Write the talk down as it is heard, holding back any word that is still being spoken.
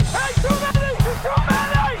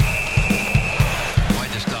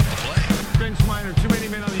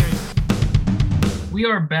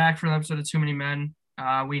are back for an episode of Too Many Men.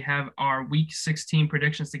 We have our Week 16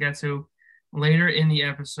 predictions to get to later in the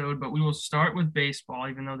episode, but we will start with baseball.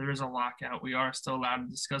 Even though there is a lockout, we are still allowed to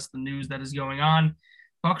discuss the news that is going on.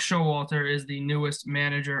 Buck Showalter is the newest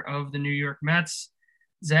manager of the New York Mets.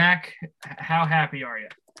 Zach, how happy are you?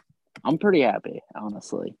 I'm pretty happy,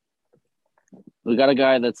 honestly. We got a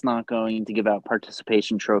guy that's not going to give out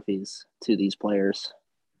participation trophies to these players.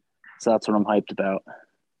 So that's what I'm hyped about.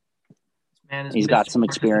 He's got some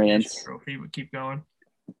experience. Trophy, but keep going.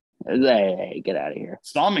 Hey, get out of here.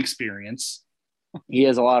 Some experience. He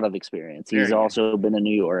has a lot of experience. He's also been in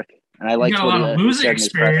New York. And I like a lot of losing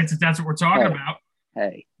experience if that's what we're talking about.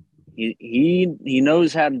 Hey, he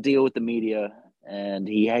knows how to deal with the media, and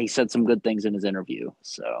he said some good things in his interview.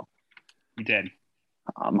 So he did.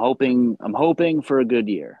 I'm hoping for a good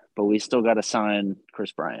year, but we still got to sign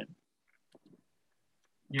Chris Bryant.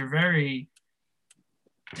 You're very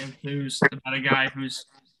enthused about a guy who's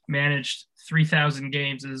managed 3,000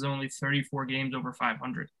 games and is only 34 games over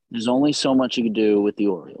 500. There's only so much you can do with the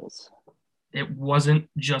Orioles. It wasn't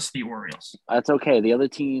just the Orioles. That's okay. The other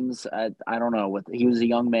teams, I don't know. He was a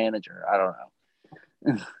young manager. I don't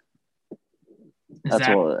know.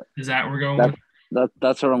 Is that what we're going with?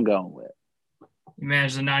 That's what I'm going with. He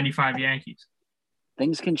managed the 95 Yankees.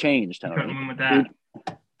 Things can change, Tony. Couldn't win with that.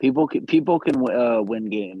 People can win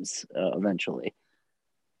games eventually.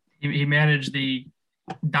 He managed the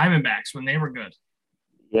Diamondbacks when they were good.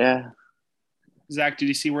 Yeah. Zach, did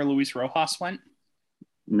you see where Luis Rojas went?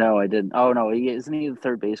 No, I didn't. Oh, no. Isn't he the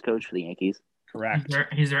third base coach for the Yankees? Correct.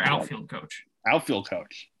 He's their outfield coach. Outfield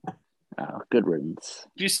coach. Oh, good riddance.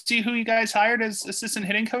 Do you see who you guys hired as assistant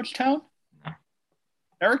hitting coach, Tone? No.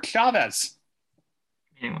 Eric Chavez.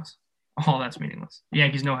 Meaningless. Oh, that's meaningless. The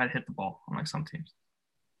Yankees know how to hit the ball, unlike some teams.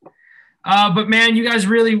 But, man, you guys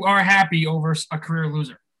really are happy over a career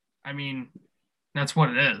loser. I mean, that's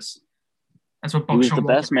what it is. That's what Buck Showalter is. He's the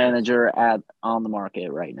best manager on the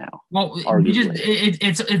market right now. Well, they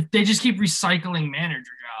just keep recycling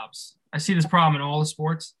manager jobs. I see this problem in all the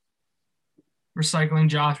sports. Recycling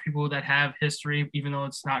jobs, people that have history, even though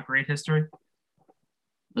it's not great history.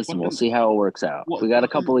 Listen, we'll see how it works out. We got a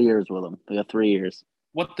couple of years with them. We got 3 years.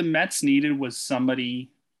 What the Mets needed was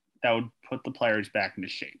somebody that would put the players back into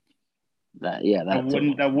shape. That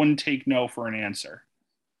wouldn't take no for an answer.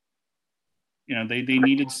 You know, they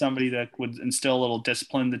needed somebody that would instill a little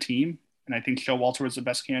discipline in the team, and I think Showalter was the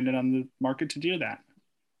best candidate on the market to do that.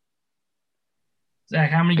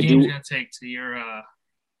 Zach, how many games is it going to take to you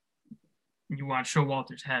want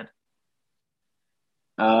Showalter's head?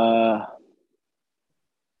 I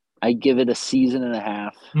give it a season and a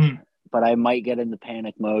half, but I might get into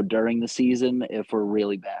panic mode during the season if we're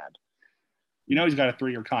really bad. You know he's got a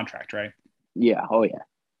 3-year contract, right? Yeah. Oh, yeah.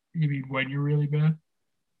 You mean when you're really bad?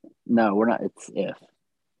 No, we're not. It's if.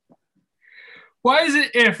 Why is it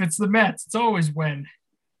if? It's the Mets. It's always when.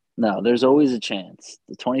 No, there's always a chance.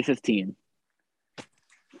 The 2015.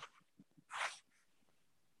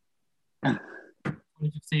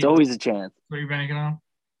 It's always a chance. What are you banking on?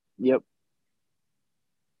 Yep.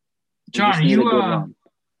 John,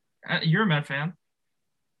 you're a Met fan.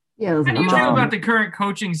 Yeah. How do you feel about the current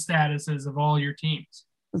coaching statuses of all your teams?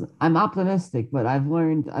 I'm optimistic, but I've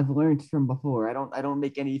learned from before. I don't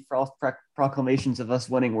make any false proclamations of us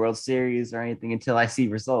winning World Series or anything until I see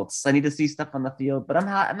results. I need to see stuff on the field, but I'm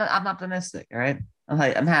optimistic. All right,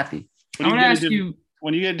 I'm happy. I want to ask you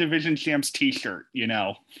when you get a Division Champs T-shirt, you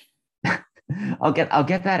know. I'll get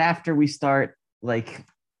that after we start like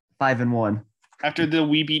 5-1. After the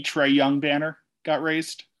 "We Beat Trae Young" banner got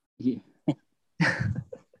raised. Yeah.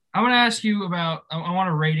 I want to ask you about. I want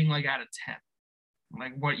a rating like out of 10.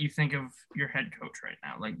 Like what you think of your head coach right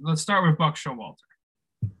now. Like let's start with Buck Showalter.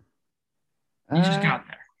 He just got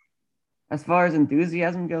there. As far as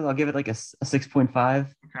enthusiasm goes, I'll give it like a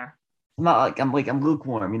 6.5. Okay. I'm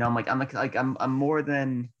lukewarm, you know. I'm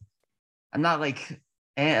not like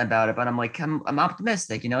about it, but I'm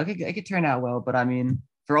optimistic, you know. It could turn out well, but I mean,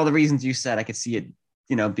 for all the reasons you said, I could see it,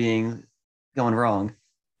 you know, going wrong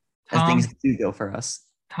as things do go for us.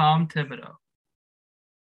 Tom Thibodeau.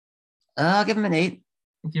 I'll give him an 8.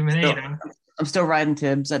 Give him an 8. Huh? I'm still riding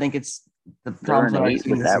Tibbs. I think it's the problem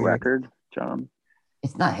with that record, John.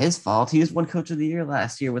 It's not his fault. He was one coach of the year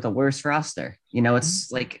last year with a worse roster. You know,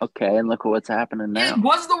 it's like okay, and look what's happening now. It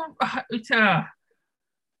was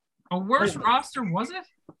a worse roster, was it?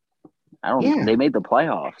 They made the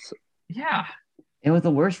playoffs. Yeah. It was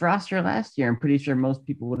the worst roster last year. I'm pretty sure most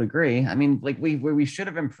people would agree. I mean, like we should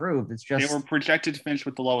have improved. It's just they were projected to finish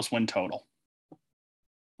with the lowest win total.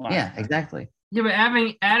 Wow. Yeah, exactly. Yeah, but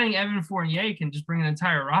adding Evan Fournier can just bring an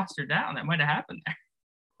entire roster down. That might have happened there.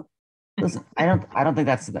 Listen, I don't think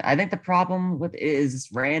that's the. I think the problem with it is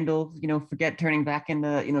Randall. Forget turning back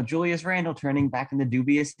into Julius Randall turning back into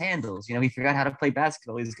dubious handles. He forgot how to play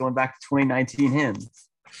basketball. He's going back to 2019 him.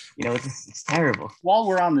 It's terrible. While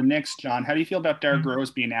we're on the Knicks, John, how do you feel about Derrick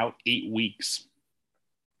Rose being out 8 weeks?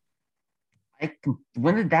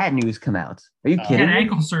 When did that news come out? Are you He kidding had me?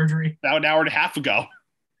 ankle surgery. About an hour and a half ago.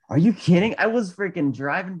 Are you kidding? I was freaking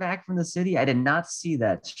driving back from the city. I did not see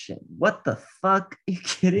that shit. What the fuck? Are you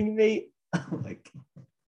kidding me? Oh my God.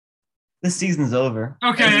 This season's over.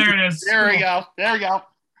 Okay, there it is. There we go.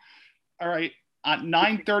 All right. At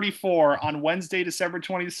 9:34 on Wednesday, December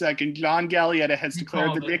 22nd, John Gallietta has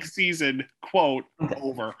declared the Knicks season, quote,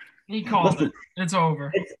 over. He called it. It's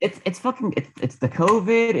over. It's fucking it's the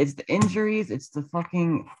COVID, it's the injuries, it's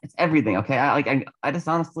everything. Okay. I just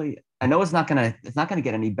honestly I know it's not gonna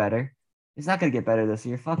get any better. It's not gonna get better this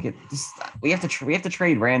year. Fuck it. We have to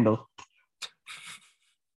trade Randall.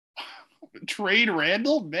 Trade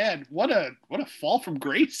Randall? Man, what a fall from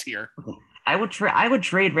grace here. I would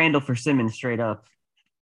trade Randall for Simmons straight up.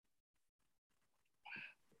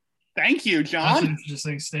 Thank you, That's John. an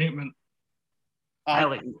interesting statement.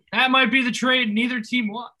 That might be the trade neither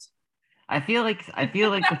team wants. I feel like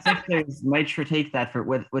the Sixers might take that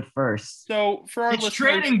with first. So for our It's listeners,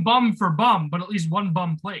 trading bum for bum, but at least one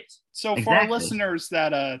bum plays. so for our listeners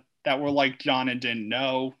that were like John and didn't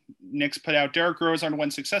know, Knicks put out Derrick Rose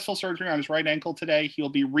underwent successful surgery on his right ankle today. He'll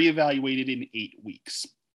be reevaluated in 8 weeks.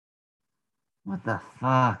 What the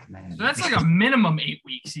fuck, man? So that's like a minimum 8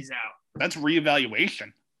 weeks he's out. That's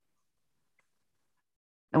reevaluation.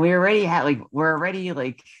 And we're already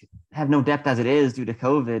have no depth as it is due to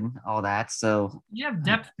COVID, all that. So You have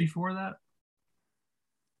depth before that.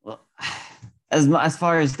 well, as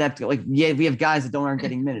far as depth, we have guys that aren't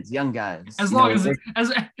getting minutes, young guys. As long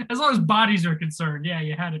as bodies are concerned, yeah,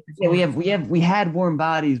 you had it before. Yeah, we had warm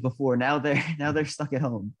bodies before. Now they're stuck at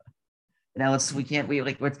home. Now it's getting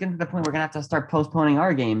to the point we're gonna have to start postponing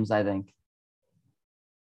our games, I think.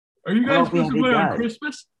 Are you guys we supposed to have play big on guys.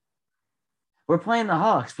 Christmas? We're playing the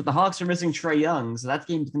Hawks, but the Hawks are missing Trae Young, so that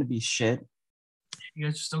game's gonna be shit. You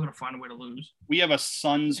guys are still gonna find a way to lose. We have a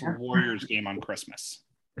Suns Warriors game on Christmas.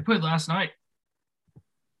 They played last night.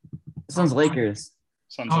 Suns Lakers.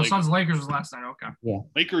 Suns Lakers was last night. Okay.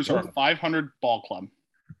 Lakers are a 500 ball club.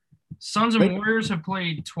 Suns and Warriors have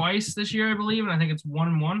played twice this year, I believe, and I think it's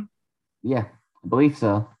 1-1. Yeah, I believe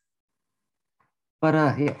so.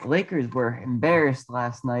 But Lakers were embarrassed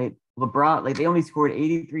last night. LeBron, they only scored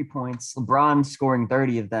 83 points. LeBron scoring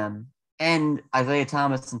 30 of them, and Isaiah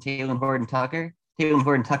Thomas and Talen Horton-Tucker. Talen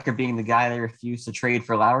Horton-Tucker being the guy they refused to trade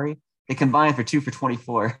for Lowry. They combined for 2 for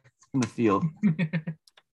 24 from the field.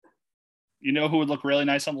 You know who would look really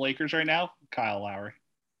nice on the Lakers right now? Kyle Lowry.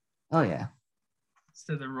 Oh yeah.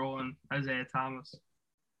 Instead they're rolling Isaiah Thomas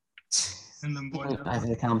and them boys.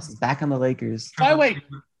 Isaiah Thomas is back on the Lakers. By the way,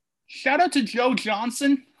 shout out to Joe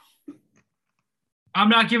Johnson I'm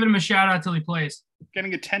not giving him a shout out till he plays.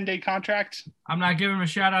 getting a 10-day contract. I'm not giving him a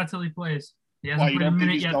shout out till he plays. He hasn't Why, you played a don't think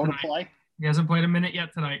minute he's yet going to tonight. play? He hasn't played a minute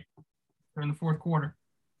yet tonight. They're in the fourth quarter.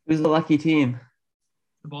 Who's the lucky team?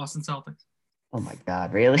 The Boston Celtics. Oh my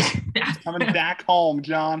God, really? Yeah. Coming back home,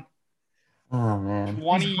 John. Oh man.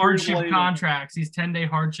 20 These years hardship later. contracts, these 10-day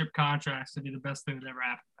hardship contracts to be the best thing that ever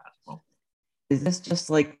happened to basketball. Is this just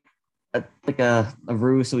like a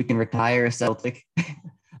ruse so we can retire a Celtic?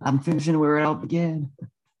 I'm finishing where it all began.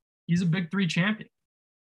 He's a Big Three champion.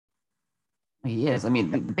 He is. I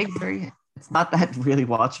mean, the Big Three. It's not that really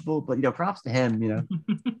watchable, but props to him.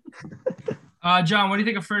 John, what do you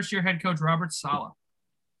think of first-year head coach Robert Saleh?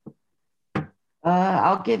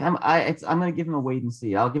 I'll give him. I'm gonna give him a wait and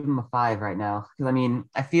see. I'll give him a 5 right now because I mean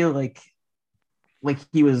I feel like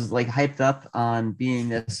he was hyped up on being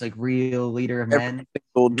this real leader of men,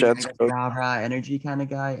 Old Jets coach. rah energy kind of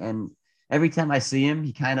guy, and every time I see him,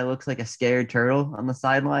 he kind of looks like a scared turtle on the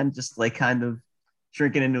sideline, just kind of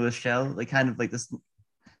shrinking into a shell, kind of this,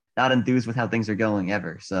 not enthused with how things are going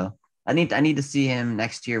ever. So I need to see him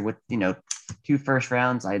next year with 2 first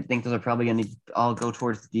rounds. I think those are probably gonna all go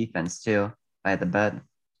towards the defense too. If I had to bet.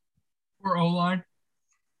 Or O-line?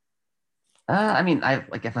 I mean,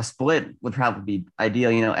 if a split would probably be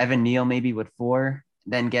ideal. Evan Neal maybe with 4,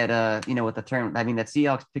 then get with the turn. I mean, that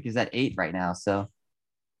Seahawks pick is at 8 right now, so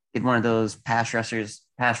get one of those pass rushers,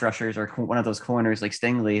 or one of those corners like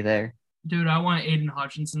Stingley there. Dude, I want Aiden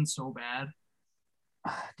Hutchinson so bad.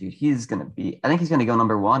 Dude, I think he's gonna go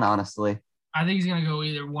number 1. Honestly, I think he's gonna go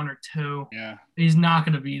either 1 or 2. Yeah. He's not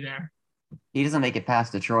gonna be there. he doesn't make it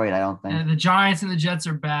past Detroit. I don't think. And the Giants and the Jets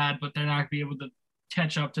are bad, but they're not gonna be able to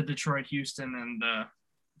catch up to Detroit, Houston, and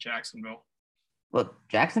Jacksonville. Well,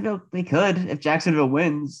 Jacksonville, they could if Jacksonville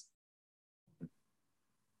wins.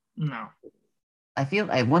 No. I feel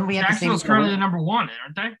like when we have the same Jacksonville's currently the number one,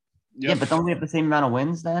 aren't they? Yeah, but don't we have the same amount of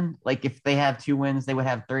wins then? Like if they have 2 wins, they would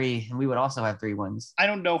have 3, and we would also have 3 wins. I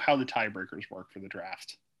don't know how the tiebreakers work for the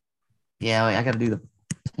draft. Yeah, I got to do the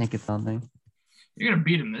tankathon thing. You're gonna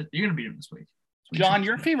beat him. You're gonna beat him this week. John,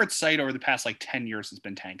 your favorite site over the past 10 years has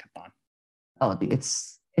been Tankathon. Oh,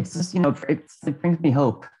 it's just it brings me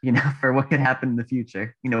hope, for what could happen in the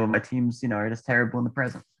future. My teams, are just terrible in the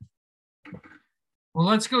present. Well,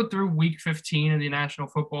 let's go through week 15 of the National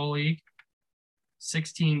Football League.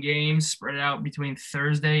 16 games spread out between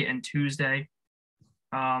Thursday and Tuesday.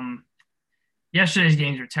 Yesterday's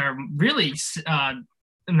games were terrible. Really,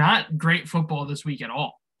 not great football this week at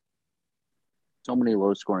all. So many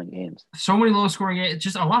low-scoring games. It's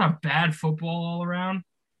just a lot of bad football all around.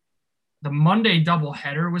 The Monday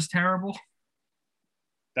doubleheader was terrible.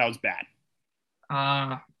 That was bad.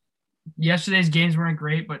 Yesterday's games weren't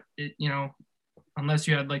great, but unless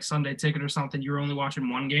you had Sunday ticket or something, you were only watching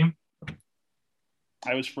one game.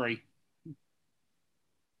 I was free.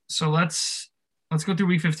 So let's go through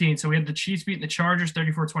week 15. So we had the Chiefs beating the Chargers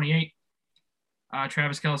 34-28.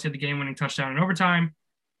 Travis Kelce had the game-winning touchdown in overtime.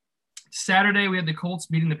 Saturday, we had the Colts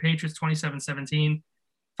beating the Patriots 27-17.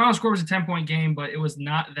 Final score was a 10-point game, but it was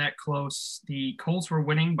not that close. The Colts were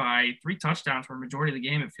winning by 3 touchdowns for a majority of the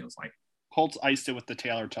game, it feels like. Colts iced it with the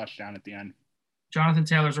Taylor touchdown at the end. Jonathan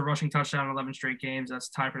Taylor's a rushing touchdown in 11 straight games. That's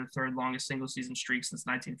tied for the 3rd longest single-season streak since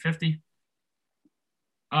 1950.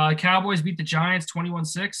 Cowboys beat the Giants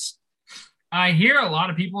 21-6. I hear a lot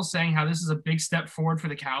of people saying how this is a big step forward for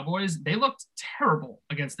the Cowboys. They looked terrible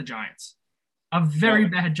against the Giants. A very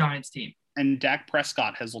bad Giants team. And Dak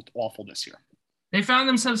Prescott has looked awful this year. They found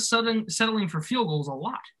themselves settling for field goals a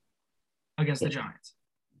lot against the Giants.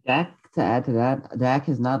 Dak, to add to that, Dak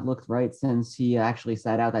has not looked right since he actually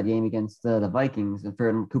sat out that game against the Vikings and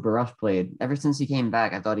for Cooper Rush played. Ever since he came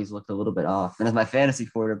back, I thought he's looked a little bit off. And as my fantasy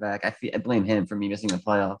quarterback, I blame him for me missing the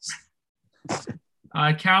playoffs.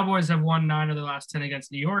 Cowboys have won 9 of the last 10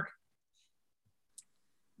 against New York.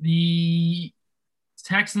 The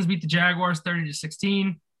Texans beat the Jaguars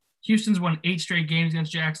 30-16. Houston's won 8 straight games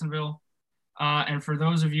against Jacksonville. And for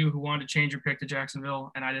those of you who wanted to change your pick to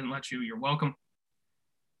Jacksonville and I didn't let you, you're welcome.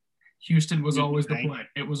 Houston was always the play.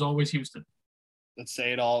 It was always Houston. Let's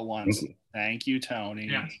say it all at once. Thank you, Tony.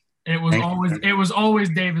 Yeah. It was always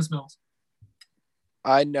Davis Mills.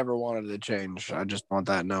 I never wanted to change. I just want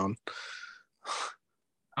that known.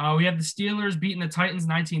 We had the Steelers beating the Titans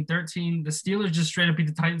 19-13. The Steelers just straight up beat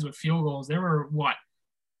the Titans with field goals. There were,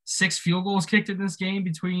 6 field goals kicked in this game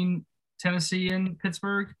between Tennessee and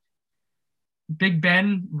Pittsburgh. Big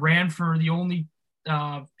Ben ran for the only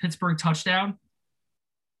Pittsburgh touchdown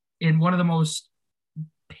in one of the most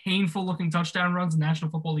painful-looking touchdown runs in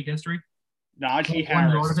National Football League history. Najee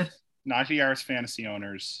Harris fantasy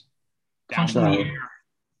owners down Punch in the air.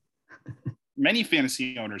 Many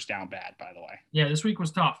fantasy owners down bad, by the way. Yeah, this week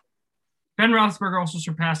was tough. Ben Roethlisberger also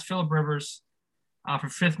surpassed Phillip Rivers for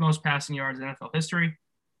 5th most passing yards in NFL history.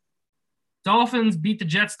 Dolphins beat the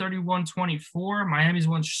Jets 31-24. Miami's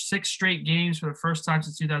won 6 straight games for the first time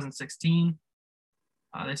since 2016.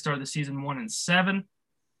 They started the season 1-7.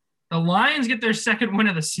 The Lions get their 2nd win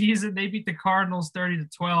of the season. They beat the Cardinals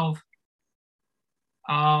 30-12.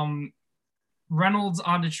 Reynolds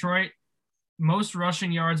on Detroit. Most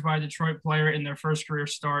rushing yards by a Detroit player in their first career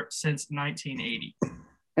start since 1980.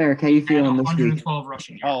 Eric, how you feeling this week? 112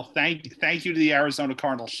 rushing yards. Oh, thank you to the Arizona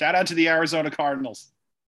Cardinals. Shout out to the Arizona Cardinals.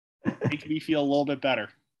 Make me feel a little bit better.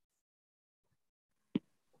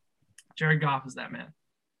 Jared Goff is that man.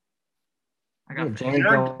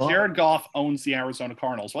 Jared Goff owns the Arizona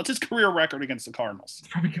Cardinals. What's his career record against the Cardinals?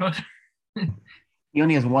 Probably good. He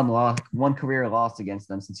only has one career loss against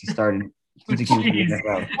them since he started.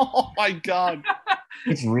 Oh my God.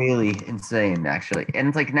 It's really insane, actually.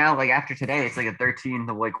 And it's now, after today, it's a 13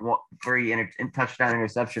 to 3 touchdown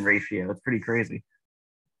interception ratio. It's pretty crazy.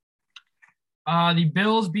 The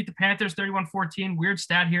Bills beat the Panthers 31-14. Weird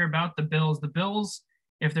stat here about the Bills. The Bills,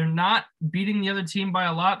 if they're not beating the other team by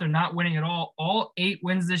a lot, they're not winning at all. All 8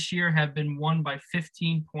 wins this year have been won by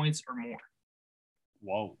 15 points or more.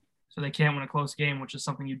 Whoa. So they can't win a close game, which is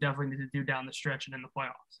something you definitely need to do down the stretch and in the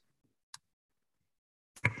playoffs.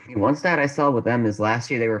 One stat I saw with them is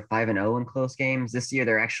last year they were 5-0 in close games. This year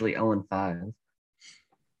they're actually 0-5.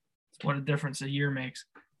 What a difference a year makes.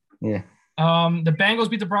 Yeah. The Bengals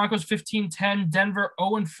beat the Broncos 15-10. Denver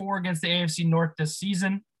 0-4 against the AFC North this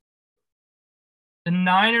season. The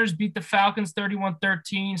Niners beat the Falcons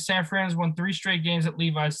 31-13. San Fran has won 3 straight games at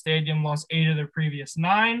Levi's Stadium, lost 8 of their previous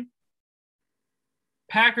 9.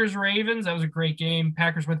 Packers-Ravens, that was a great game.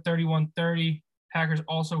 Packers went 31-30. Packers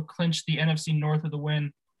also clinched the NFC North with a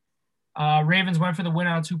win. Ravens went for the win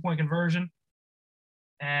on a 2-point conversion,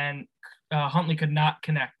 and Huntley could not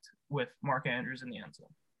connect with Mark Andrews in the end zone.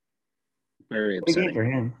 Very Big game upsetting. for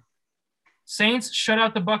him. Saints shut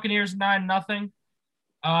out the Buccaneers 9-0.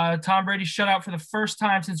 Tom Brady shut out for the first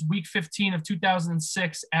time since Week 15 of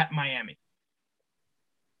 2006 at Miami.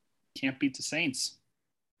 Can't beat the Saints.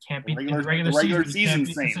 Can't beat Regular- the regular the regular season.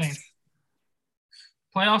 season Saints.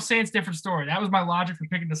 Playoff Saints, different story. That was my logic for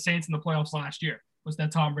picking the Saints in the playoffs last year, was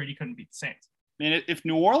that Tom Brady couldn't beat the Saints. Man, if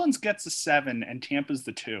New Orleans gets a 7 and Tampa's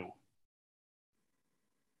the 2,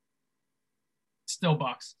 Still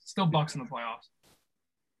Bucks in the playoffs.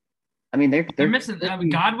 I mean, they're They're missing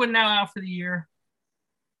Godwin now out for the year.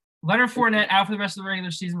 Leonard Fournette out for the rest of the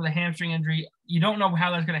regular season with a hamstring injury. You don't know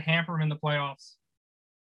how that's going to hamper him in the playoffs.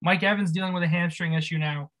 Mike Evans dealing with a hamstring issue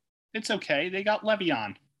now. it's okay. They got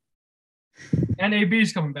Le'Veon. And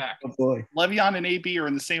AB's coming back. Oh boy, Le'Veon and AB are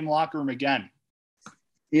in the same locker room again.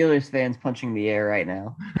 Steelers fans punching the air right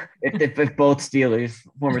now. if both Steelers,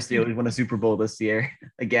 former Steelers, win a Super Bowl this year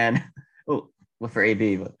again, well for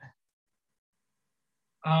AB, but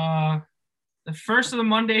The first of the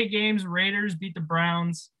Monday games, Raiders beat the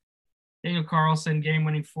Browns. Daniel Carlson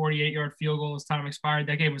game-winning 48-yard field goal as time expired.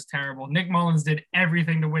 That game was terrible. Nick Mullins did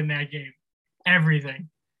everything to win that game. Everything.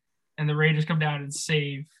 And the Raiders come down and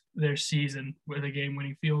save their season with a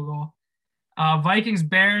game-winning field goal.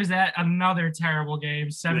 Vikings-Bears, that another terrible game.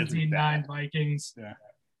 17-9 Vikings.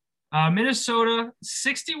 Yeah. Minnesota,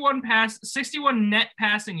 61 net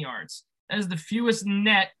passing yards. That is the fewest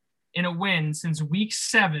net in a win since Week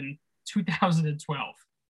 7, 2012.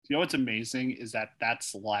 You know what's amazing is that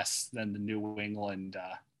that's less than the New England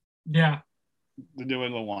Yeah. the New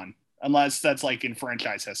England one, unless that's like in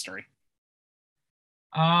franchise history.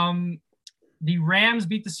 The Rams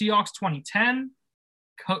beat the Seahawks 2010.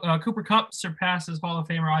 Cooper Kupp surpasses Hall of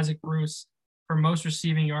Famer Isaac Bruce for most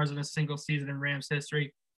receiving yards in a single season in Rams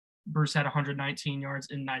history. Bruce had 119 yards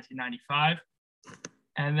in 1995.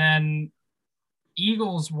 And then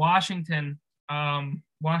Eagles, Washington.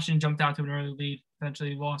 Washington jumped out to an early lead,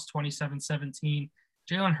 eventually lost 27-17.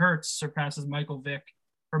 Jalen Hurts surpasses Michael Vick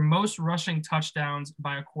for most rushing touchdowns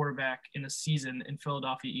by a quarterback in a season in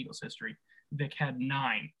Philadelphia Eagles history. Vick had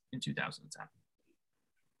 9 in 2010.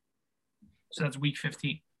 So that's Week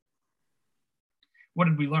 15. What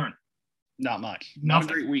did we learn? Not much. Not a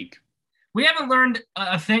Nothing. great week. We haven't learned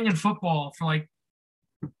a thing in football for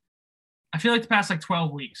I feel like the past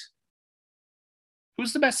 12 weeks.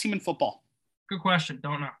 Who's the best team in football? Good question.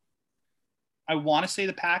 Don't know. I want to say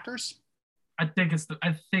the Packers. I think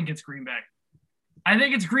it's Green Bay. I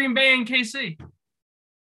think it's Green Bay and KC.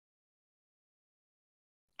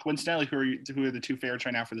 Coincidentally, who are the two favorites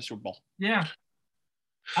right now for the Super Bowl? Yeah.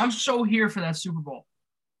 I'm so here for that Super Bowl.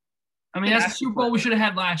 I mean, Yeah, that's the Super Bowl we should have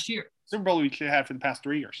had last year. Super Bowl we should have had for the past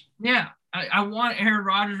 3 years. Yeah. I want Aaron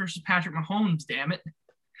Rodgers versus Patrick Mahomes, damn it.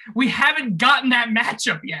 We haven't gotten that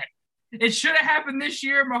matchup yet. It should have happened this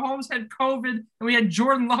year. Mahomes had COVID, and we had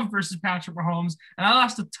Jordan Love versus Patrick Mahomes, and I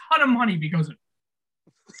lost a ton of money because of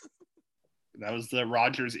it. That was the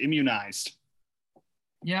Rodgers immunized.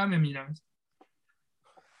 Yeah, I'm immunized.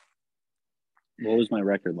 What was my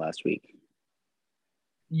record last week?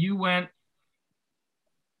 You went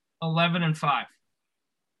 11-5. All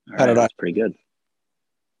How did I- that's pretty good.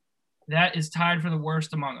 That is tied for the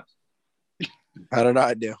worst among us. How did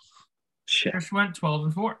I do? Shit. Chris went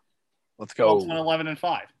 12-4. Let's Go go.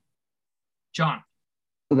 11-5. John.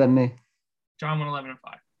 so then me. John went 11-5.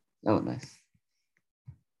 Oh, nice.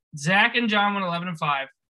 Zach and John went 11-5.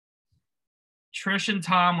 Trish and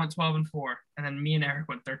Tom went 12-4. And then me and Eric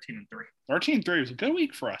went 13-3. 13-3 was a good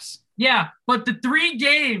week for us. Yeah, but the 3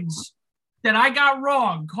 games that I got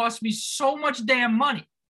wrong cost me so much damn money.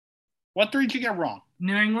 What 3 did you get wrong?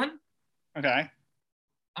 New England. Okay.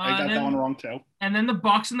 I got that one wrong too. And then the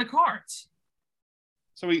Bucks and the Cards.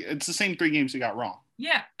 So it's the same 3 games you got wrong.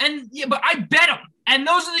 Yeah, but I bet them. And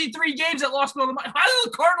those are the 3 games that lost me all the money. How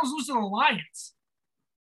did the Cardinals lose to the Lions?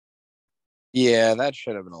 Yeah, that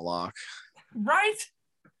should have been a lock. Right?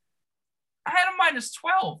 I had a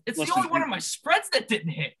 -12. It's Listen, the only one of my spreads that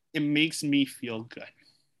didn't hit. It makes me feel good.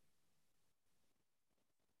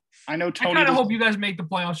 I know I Tony. kind of hope you guys make the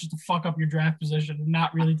playoffs just to fuck up your draft position and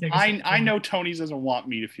not really take. I know Tony's doesn't want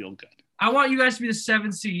me to feel good. I want you guys to be the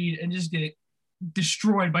 7th seed and just get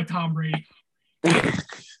destroyed by Tom Brady.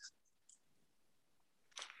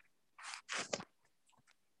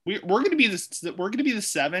 We're going to be the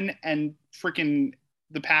 7, and freaking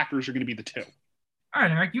the Packers are going to be the 2. All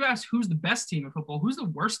right, Eric, you asked who's the best team in football. Who's the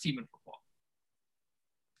worst team in football?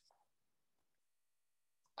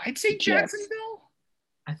 I'd say Jets. Jacksonville.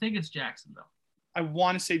 I think it's Jacksonville. I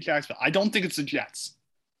want to say Jacksonville. I don't think it's the Jets.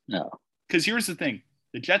 No. because here's the thing.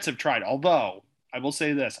 The Jets have tried. Although, I will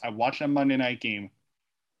say this. I watched that Monday night game.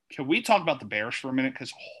 Can we talk about the Bears for a minute?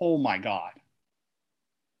 Because, oh, my God.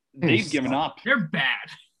 They've given up. They're bad.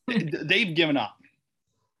 They've given up.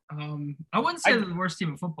 I wouldn't say they're the worst team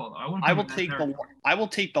in football, though. I will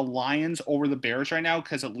take the Lions over the Bears right now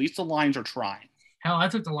because at least the Lions are trying. Hell, I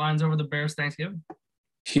took the Lions over the Bears Thanksgiving.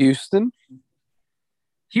 Houston's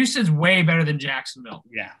way better than Jacksonville.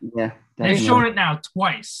 Yeah. They've shown it now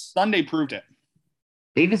twice. Sunday proved it.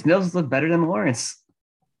 Davis Mills looked better than Lawrence.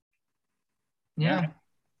 Yeah.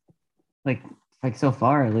 Like so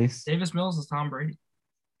far, at least. Davis Mills is Tom Brady.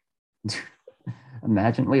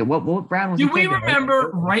 Imagine. Wait, what Brown was? Do we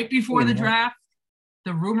remember right before the draft,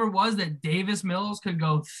 the rumor was that Davis Mills could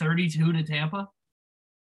go 32 to Tampa?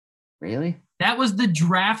 Really? That was the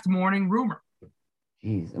draft morning rumor.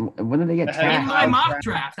 Jeez. And when did they get drafted? In my mock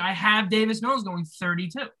draft, I have Davis Mills going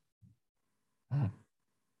 32.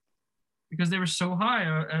 Because they were so high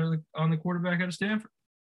on the quarterback out of Stanford.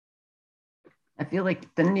 I feel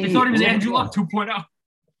like they thought he was Andrew Luck 2.0.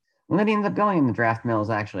 When did he end up going in the draft, Mills,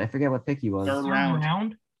 actually? I forget what pick he was. Third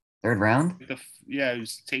round. Third round? Yeah, he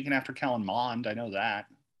was taken after Kellen Mond. I know that.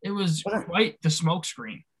 It was quite the smoke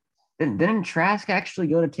screen. Didn't Trask actually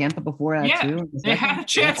go to Tampa before that, too? They had a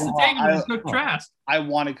chance to take him and took Trask. I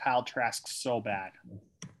wanted Kyle Trask so bad.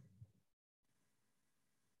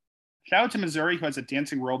 Shout out to Missouri, who has a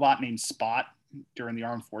dancing robot named Spot during the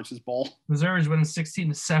Armed Forces Bowl. Missouri's winning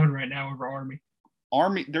 16-7 right now over Army.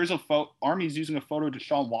 Army's using a photo of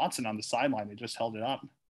Deshaun Watson on the sideline. They just held it up.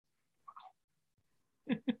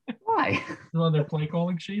 Why? Well, their play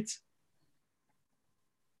calling sheets.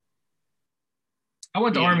 I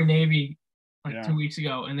went to Army Navy 2 weeks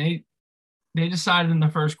ago, and they decided in the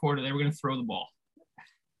first quarter they were going to throw the ball.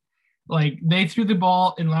 Like, they threw the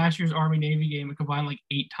ball in last year's Army Navy game and combined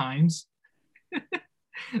 8 times.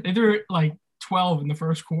 They threw it 12 in the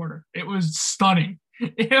first quarter. It was stunning.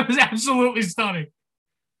 It was absolutely stunning.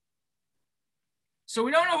 So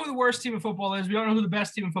we don't know who the worst team in football is. We don't know who the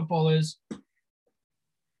best team in football is.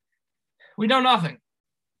 We know nothing.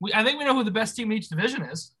 I think we know who the best team in each division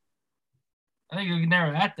is. I think we can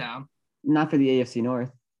narrow that down. Not for the AFC North.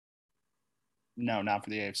 No, not for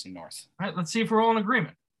the AFC North. All right, let's see if we're all in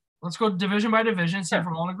agreement. Let's go division by division and see if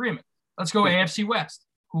we're all in agreement. Let's go AFC West.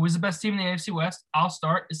 Who is the best team in the AFC West? I'll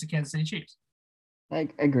start. It's the Kansas City Chiefs. I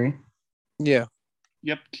agree. Yeah.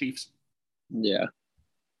 Yep, Chiefs. Yeah.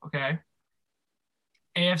 Okay.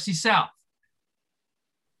 AFC South.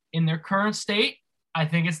 In their current state, I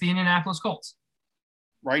think it's the Indianapolis Colts.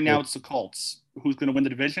 Right now, it's the Colts. Who's going to win the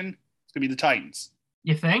division? It's going to be the Titans.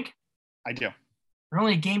 You think? I do. They're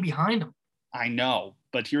only a game behind them. I know,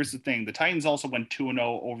 but here's the thing. The Titans also went 2-0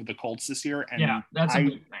 over the Colts this year. And yeah, that's a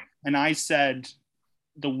big thing. And I said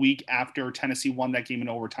the week after Tennessee won that game in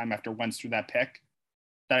overtime after Wentz threw that pick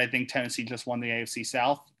that I think Tennessee just won the AFC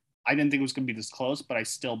South. I didn't think it was going to be this close, but I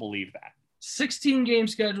still believe that. 16-game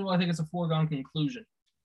schedule, I think it's a foregone conclusion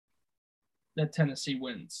that Tennessee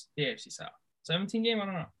wins the AFC South. 17-game, I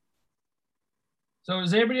don't know. So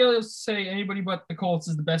does anybody else say anybody but the Colts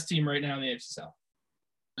is the best team right now in the AFC South?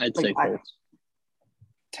 I'd say Colts.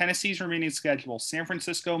 Tennessee's remaining schedule: San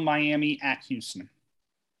Francisco, Miami, at Houston.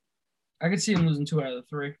 I could see them losing 2 out of the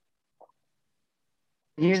 3.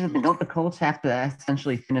 Here's the thing. Don't the Colts have to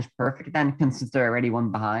essentially finish perfect then since they're already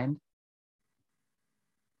one behind?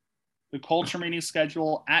 The Colts remaining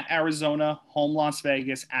schedule: at Arizona, home Las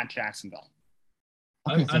Vegas, at Jacksonville.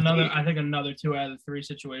 Okay, I think another 2 out of the 3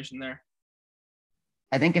 situation there.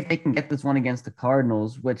 I think if they can get this one against the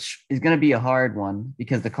Cardinals, which is going to be a hard one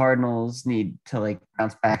because the Cardinals need to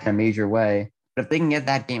bounce back in a major way. But if they can get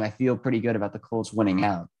that game, I feel pretty good about the Colts winning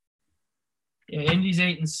out. Yeah, Indy's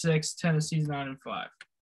 8-6, Tennessee's 9-5.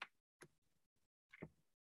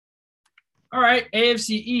 All right, AFC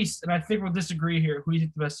East, and I think we'll disagree here. Who do you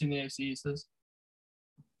think the best team in the AFC East is?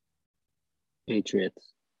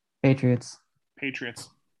 Patriots.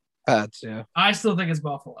 Pats, yeah. I still think it's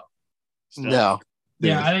Buffalo. No.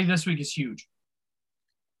 Yeah, I think this week is huge.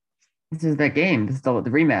 This is that game. This is the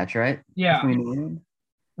rematch, right? Yeah.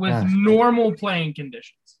 With normal playing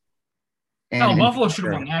conditions. Buffalo should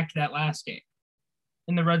have won that last game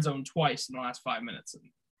in the red zone twice in the last 5 minutes.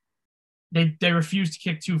 And they refused to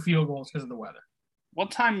kick 2 field goals because of the weather. What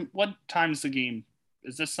time's the game?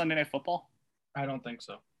 Is this Sunday Night Football? I don't think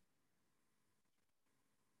so.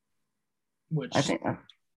 Which I think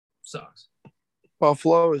sucks.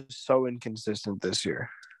 Buffalo is so inconsistent this year.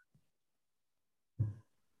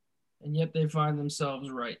 And yet they find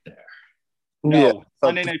themselves right there. No, yeah.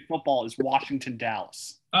 Sunday Night Football is Washington,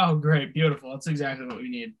 Dallas. Oh, great. Beautiful. That's exactly what we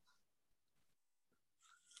need.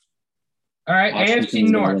 All right, AFC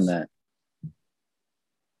North.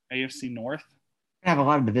 AFC North. I have a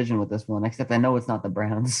lot of division with this one, except I know it's not the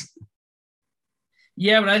Browns.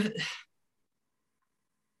 Yeah, but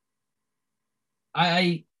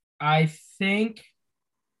I think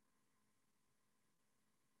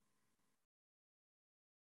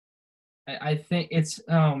I think it's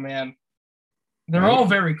oh man. They're all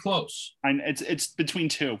very close. It's between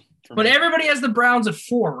two. But everybody has the Browns at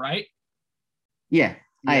 4, right? Yeah,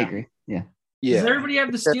 I agree. Yeah. Does everybody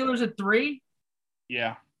have the Steelers at 3?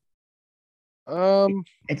 Yeah.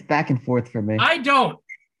 It's back and forth for me. I don't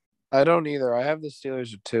either. I have the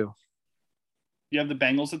Steelers at 2. You have the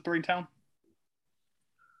Bengals at 3, Town?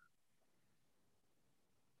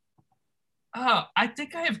 I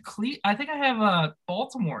think I have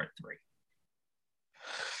Baltimore at 3.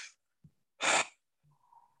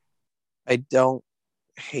 I don't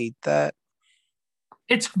hate that.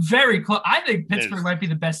 It's very close. I think Pittsburgh might be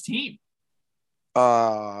the best team.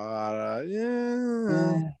 Yeah.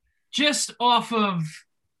 Just off of,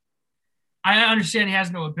 I understand he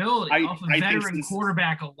has no ability. Off of veteran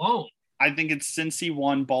quarterback alone. I think it's Cincy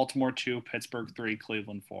 1, Baltimore 2, Pittsburgh 3,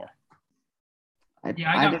 Cleveland 4. I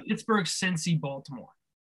got Pittsburgh, Cincy, Baltimore.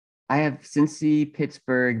 I have Cincy,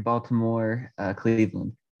 Pittsburgh, Baltimore,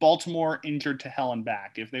 Cleveland. Baltimore injured to hell and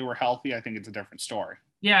back. If they were healthy, I think it's a different story.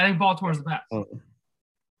 Yeah, I think Baltimore's the best. Oh.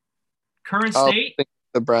 Current state? If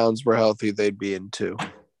the Browns were healthy, they'd be in 2.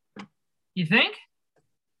 You think?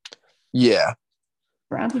 Yeah.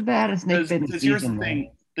 Browns have had a snake bitten season. Here's the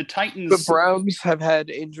thing. The Titans. The Browns have had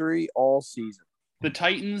injury all season. The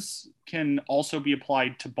Titans can also be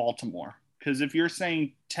applied to Baltimore. Because if you're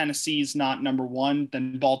saying Tennessee's not number 1,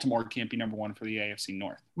 then Baltimore can't be number 1 for the AFC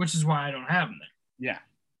North. Which is why I don't have them there. Yeah.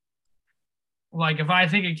 Like, if I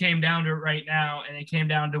think it came down to it right now and it came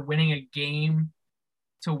down to winning a game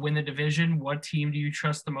to win the division, what team do you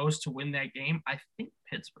trust the most to win that game? I think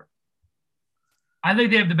Pittsburgh. I think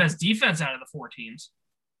they have the best defense out of the 4 teams.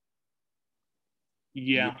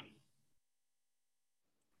 Yeah.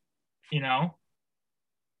 You know?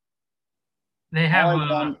 They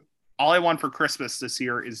have all I want for Christmas this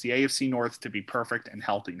year is the AFC North to be perfect and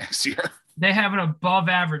healthy next year. They have an above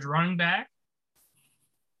average running back.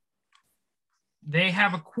 They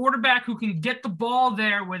have a quarterback who can get the ball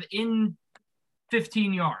there within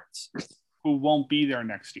 15 yards. Who won't be there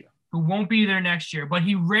next year. But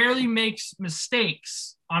he rarely makes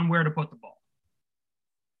mistakes on where to put the ball.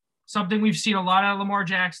 Something we've seen a lot out of Lamar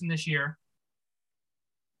Jackson this year.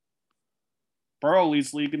 Burrow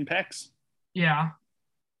leads league in picks. Yeah.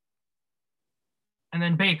 And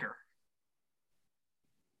then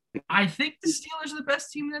I think the Steelers are the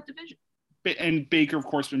best team in that division. And Baker, of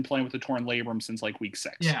course, been playing with a torn labrum since like week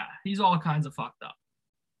 6. Yeah, he's all kinds of fucked up.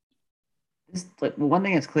 One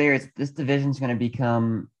thing that's clear is this division is going to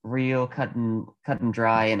become real cut and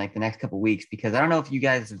dry in like the next couple of weeks, because I don't know if you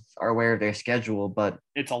guys are aware of their schedule, but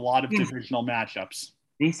it's a lot of divisional matchups.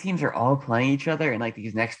 These teams are all playing each other in like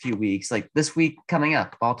these next few weeks. Like this week coming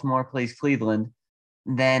up, Baltimore plays Cleveland.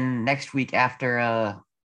 Then next week I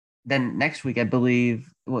believe,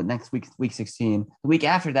 next week, week 16. The week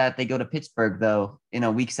after that, they go to Pittsburgh, though.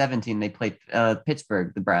 Week 17, they play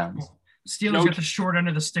Pittsburgh, the Browns. Steelers got the short end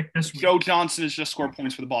of the stick this week. Joe Johnson has just scored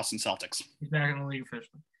points for the Boston Celtics. He's back in the league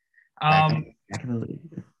officially. Back in the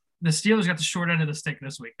league. The Steelers got the short end of the stick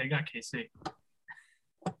this week. They got KC.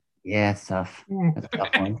 Yeah, it's tough. That's a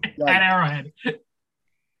tough one. At Arrowhead.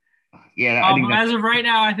 Yeah, I think as of right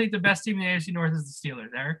now, I think the best team in the AFC North is the Steelers.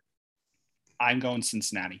 Eric? I'm going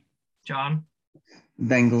Cincinnati. John?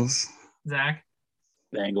 Bengals. Zach?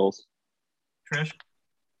 Bengals. Trish?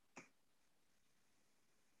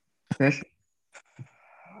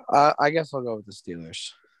 I guess I'll go with the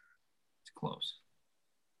Steelers. It's close.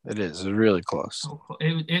 It is. It's really close. So close.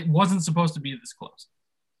 It wasn't supposed to be this close.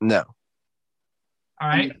 No. All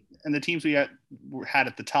right. And the teams we had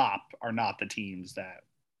at the top are not the teams that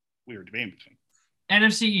we were debating between.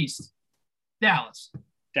 NFC East. Dallas.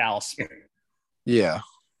 Yeah.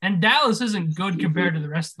 And Dallas isn't good compared to the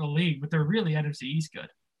rest of the league, but they're really NFC East good.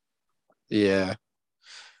 Yeah.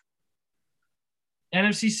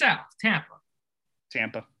 NFC South.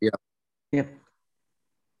 Tampa. Yep.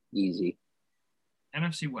 Easy.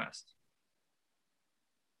 NFC West.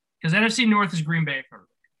 Because NFC North is Green Bay for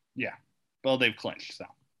Yeah. Well, they've clinched, so.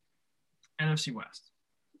 NFC West.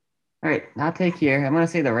 All right, I'll take here. I'm going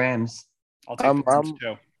to say the Rams. I'll take the Rams,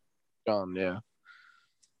 too. John, yeah.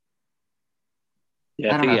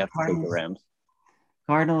 Yeah, I think you have to take the Rams.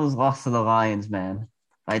 Cardinals lost to the Lions, man.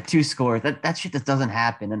 By 2 scores. That shit just doesn't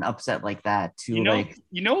happen. An upset like that. You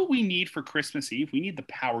know what we need for Christmas Eve? We need the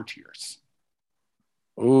power tiers.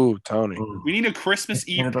 Ooh, Tony. We need a Christmas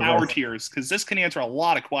Eve Canada power West. tiers because this can answer a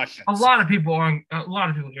lot of questions. A lot of people here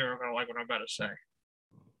are going to like what I'm about to say.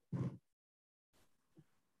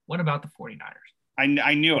 What about the 49ers?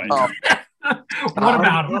 I knew it. Oh. What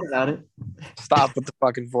about them? What about it? Stop with the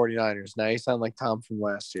fucking 49ers. Now you sound like Tom from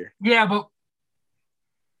last year. Yeah, but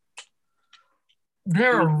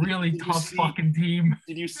they're a really Did you tough see- fucking team.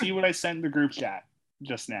 Did you see what I sent in the group chat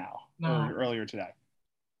just now No. or earlier today?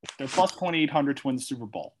 They're plus 2,800 to win the Super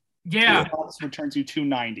Bowl. Yeah, Dallas returns you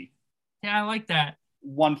 290. yeah, I like that.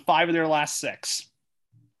 Won 5 of their last 6.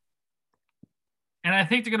 And I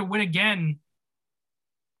think they're going to win again.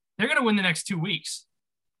 They're going to win the next 2 weeks.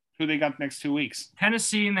 Who they got the next 2 weeks?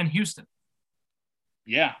 Tennessee and then Houston.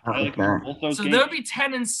 Yeah, I I like like that. both those So games. they'll be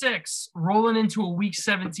 10-6 rolling into a week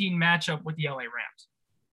 17 matchup with the LA Rams.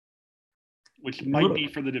 Which might be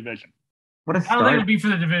for the division. What a I don't think start. it'll be for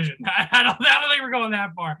the division. I don't think we're going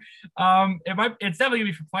that far. It's definitely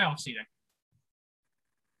going to be for playoff seeding.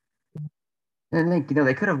 I think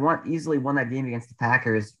they could have easily won that game against the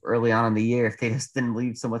Packers early on in the year if they just didn't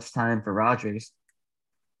leave so much time for Rodgers.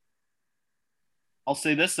 I'll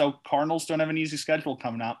say this, though. Cardinals don't have an easy schedule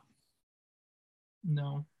coming up.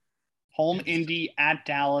 No. Home Indy, at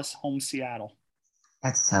Dallas, home Seattle.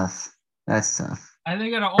 That's tough. That's tough. I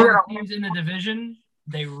think out of all the teams in the division,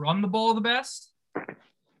 they run the ball the best.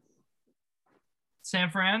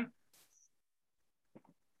 San Fran.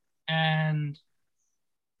 And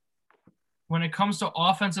when it comes to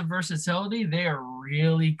offensive versatility, they are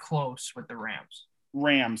really close with the Rams.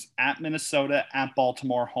 Rams, at Minnesota, at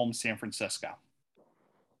Baltimore, home San Francisco.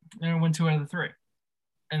 They're going to win 2 out of the 3.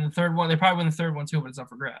 And the third one, they probably win the third one too, but it's up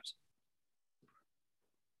for grabs.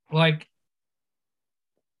 Like,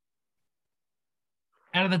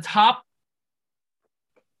 out of the top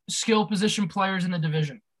skill position players in the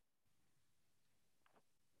division,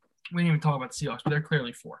 we didn't even talk about the Seahawks, but they're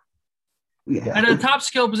clearly 4. Yeah. Out of the top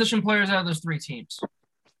skill position players out of those 3 teams,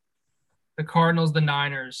 the Cardinals, the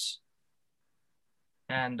Niners,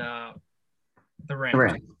 and the Rams.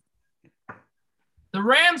 Correct. The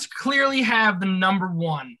Rams clearly have the number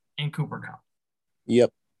 1 in Cooper Kupp. Yep.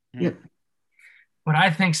 But I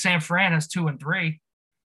think San Fran has 2 and 3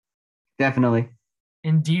 Definitely.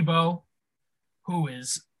 in Debo, who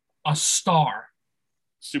is a star,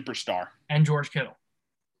 Superstar. and George Kittle.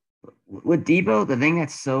 With Debo, the thing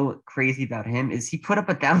that's so crazy about him is he put up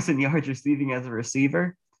 1,000 yards receiving as a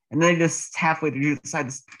receiver, and then just halfway through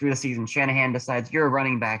the season, Shanahan decides you're a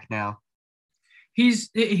running back now.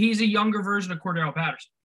 He's a younger version of Cordell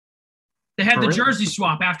Patterson. They had the Really? jersey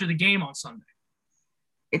swap after the game on Sunday.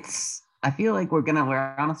 I feel like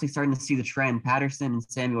we're honestly starting to see the trend. Patterson and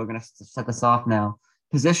Samuel are gonna set this off now.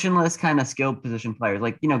 Positionless kind of skilled position players,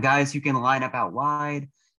 like guys who can line up out wide,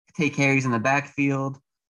 take carries in the backfield,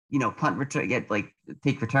 punt return,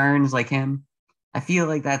 take returns like him. I feel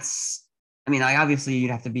like that's. I mean, obviously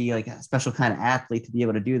you'd have to be like a special kind of athlete to be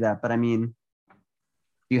able to do that, but I mean,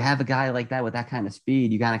 you have a guy like that with that kind of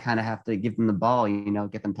speed, you gotta kind of have to give them the ball,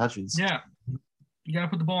 get them touches. Yeah. You got to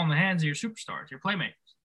put the ball in the hands of your superstars, your playmakers.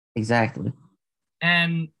 Exactly.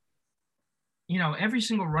 And, every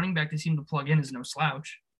single running back they seem to plug in is no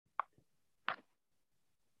slouch.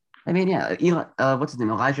 I mean, yeah, what's his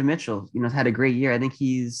name? Elijah Mitchell, had a great year. I think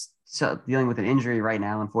he's dealing with an injury right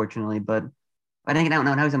now, unfortunately, but I don't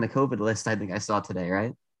know how he's on the COVID list. I think I saw today,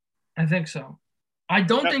 right? I think so. I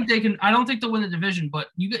don't think they'll win the division, but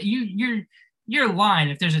you're lying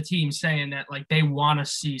if there's a team saying that like they want to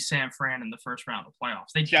see San Fran in the first round of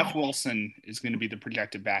playoffs. Jeff Wilson is going to be the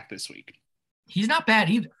projected back this week. He's not bad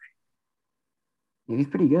either. Yeah, he's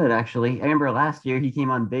pretty good, actually. I remember last year he came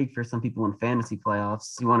on big for some people in fantasy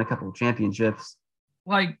playoffs. He won a couple of championships.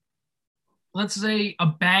 Like, let's say a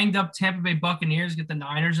banged up Tampa Bay Buccaneers get the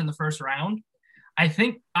Niners in the first round. I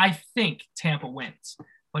think Tampa wins,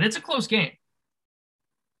 but it's a close game.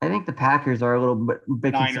 I think the Packers are a little bit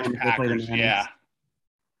Niners, concerned if they play the Packers, Niners. yeah.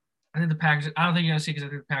 I think the Packers. I don't think you're gonna see because I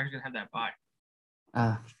think the Packers are gonna have that bye.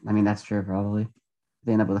 I mean, that's true, probably.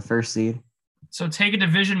 They end up with a first seed. So take a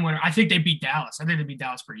division winner. I think they beat Dallas. I think they beat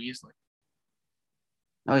Dallas pretty easily.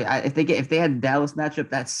 Oh yeah, if they had Dallas matchup,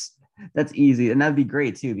 that's easy, and that'd be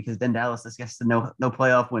great too because then Dallas just gets to no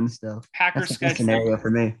playoff win still. Packers That's the best schedule. scenario for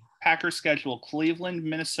me. Packers schedule: Cleveland,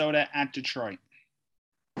 Minnesota, at Detroit.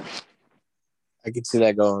 I could see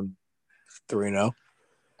that going 3-0.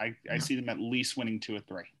 I see them at least winning 2 or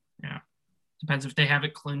 3. Yeah, depends if they have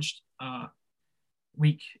it clinched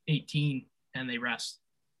week 18 and they rest.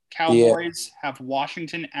 Cowboys have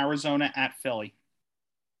Washington, Arizona, at Philly.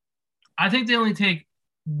 I think they only take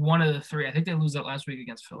one of the 3. I think they lose that last week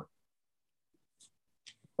against Philly.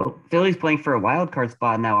 Well, Philly's playing for a wild card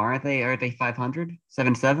spot now, aren't they? Aren't they 500?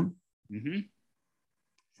 7-7? Mm-hmm.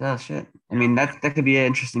 Oh shit. I mean, that could be an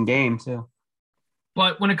interesting game too.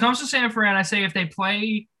 But when it comes to San Fran, I say if they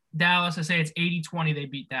play Dallas, I say it's 80-20 they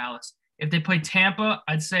beat Dallas. If they play Tampa,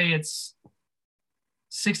 I'd say it's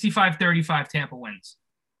 65-35 Tampa wins.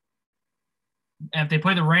 And if they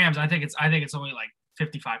play the Rams, I think it's only like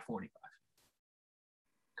 55-45.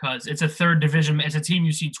 Because it's a third division. It's a team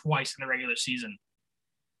you see twice in the regular season.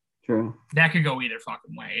 True. That could go either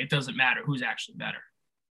fucking way. It doesn't matter who's actually better.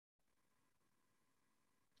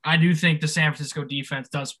 I do think the San Francisco defense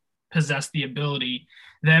does possess the ability.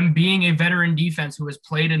 Them being a veteran defense who has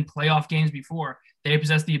played in playoff games before, they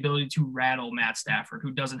possess the ability to rattle Matt Stafford,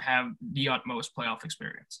 who doesn't have the utmost playoff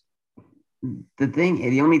experience.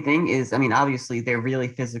 The only thing is, I mean, obviously they're really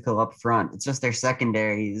physical up front. It's just their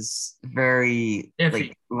secondary is very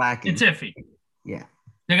Iffy. Lacking. It's iffy. Yeah.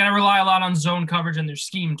 They got to rely a lot on zone coverage and their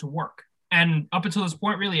scheme to work. And up until this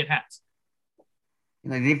point, really, it has.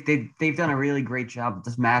 They've done a really great job of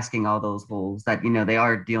just masking all those holes that they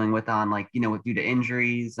are dealing with on due to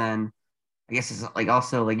injuries, and I guess it's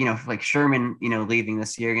also Sherman leaving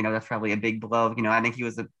this year, that's probably a big blow. I think he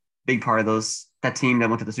was a big part of that team that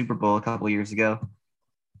went to the Super Bowl a couple of years ago.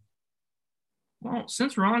 Well,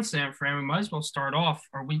 since we're on San Fran, we might as well start off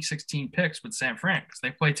our Week 16 picks with San Fran because they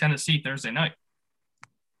play Tennessee Thursday night.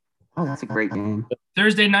 Oh, that's a great game.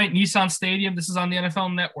 Thursday night, Nissan Stadium. This is on the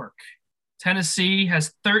NFL Network. Tennessee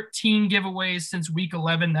has 13 giveaways since Week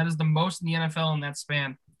 11. That is the most in the NFL in that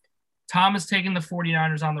span. Tom is taking the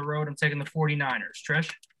 49ers on the road. I'm taking the 49ers.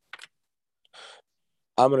 Trish?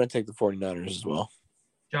 I'm going to take the 49ers as well.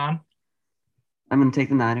 John? I'm going to take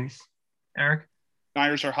the Niners. Eric?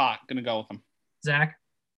 Niners are hot. Going to go with them. Zach?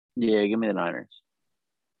 Yeah, give me the Niners.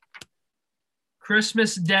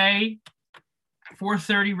 Christmas Day,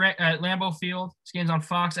 4:30 at Lambeau Field. This game's on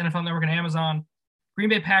Fox, NFL Network, and Amazon. Green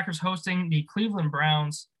Bay Packers hosting the Cleveland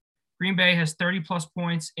Browns. Green Bay has 30-plus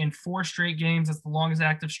points in 4 straight games. That's the longest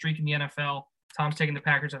active streak in the NFL. Tom's taking the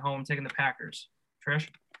Packers at home, taking the Packers. Trish?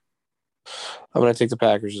 I'm going to take the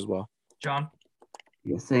Packers as well. John?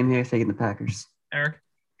 Yeah, same here, taking the Packers. Eric?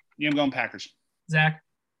 Yeah, I'm going Packers. Zach?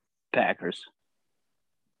 Packers.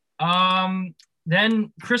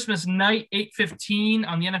 Then Christmas night, 8:15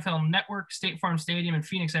 on the NFL Network, State Farm Stadium in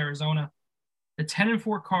Phoenix, Arizona. The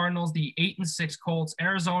 10-4 Cardinals, the 8-6 Colts.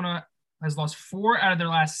 Arizona has lost 4 out of their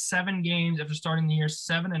last 7 games after starting the year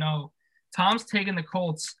 7-0. Tom's taking the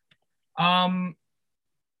Colts. The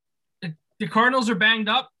Cardinals are banged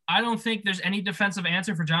up. I don't think there's any defensive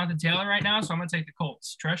answer for Jonathan Taylor right now, so I'm going to take the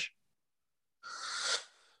Colts. Trish?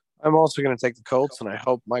 I'm also going to take the Colts, and I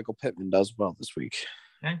hope Michael Pittman does well this week.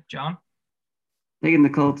 Okay, John? Taking the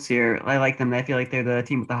Colts here. I like them. I feel like they're the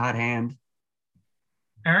team with the hot hand.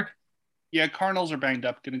 Eric? Yeah, Cardinals are banged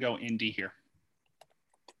up. Going to go Indy here.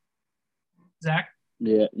 Zach?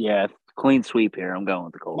 Yeah. Clean sweep here. I'm going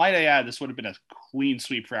with the Colts. Might I add, this would have been a clean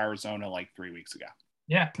sweep for Arizona like 3 weeks ago.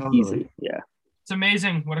 Yeah. Totally. Easy. Yeah. It's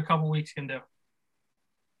amazing what a couple weeks can do.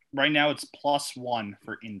 Right now, it's +1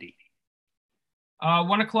 for Indy.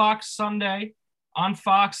 1 o'clock Sunday on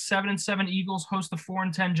Fox, 7-7 Eagles host the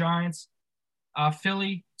 4-10 Giants.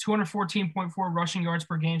 Philly, 214.4 rushing yards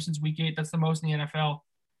per game since Week 8. That's the most in the NFL.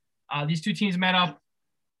 These two teams met up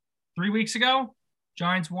 3 weeks ago.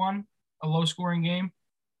 Giants won a low-scoring game.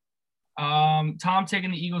 Tom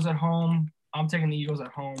taking the Eagles at home. I'm taking the Eagles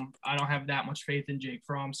at home. I don't have that much faith in Jake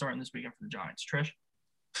Fromm starting this weekend for the Giants. Trish?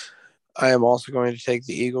 I am also going to take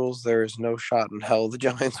the Eagles. There is no shot in hell the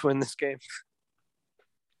Giants win this game.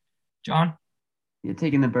 John? You're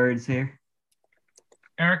taking the Birds here.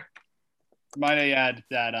 Eric? Might I add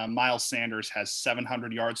that Miles Sanders has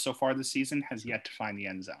 700 yards so far this season, has yet to find the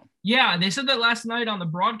end zone. Yeah, they said that last night on the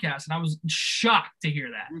broadcast, and I was shocked to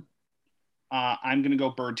hear that. I'm going to go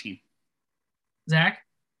Bird team. Zach?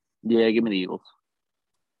 Yeah, give me the Eagles.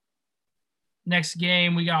 Next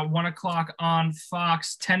game, we got 1 o'clock on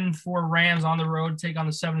Fox. 10-4 Rams on the road take on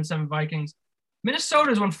the 7-7 Vikings.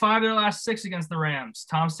 Minnesota's won 5 of their last 6 against the Rams.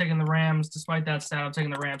 Tom's taking the Rams. Despite that stat, I'm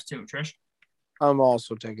taking the Rams too. Trish? I'm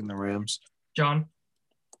also taking the Rams. John?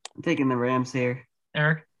 I'm taking the Rams here.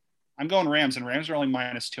 Eric? I'm going Rams, and Rams are only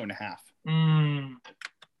 -2.5.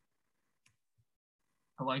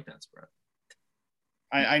 I like that spread.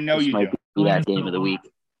 I know This you might do. be that game of the week.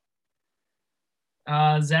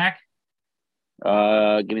 Zach?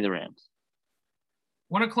 Give me the Rams.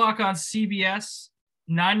 1 o'clock on CBS.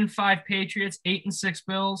 9-5 Patriots, 8-6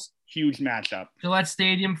 Bills. Huge matchup. Gillette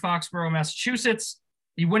Stadium, Foxborough, Massachusetts.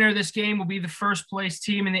 The winner of this game will be the first place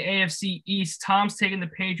team in the AFC East. Tom's taking the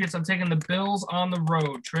Patriots. I'm taking the Bills on the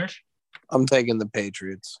road. Trish? I'm taking the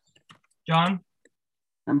Patriots. John?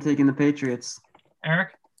 I'm taking the Patriots. Eric?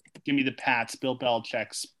 Give me the Pats. Bill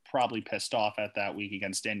Belichick's probably pissed off at that week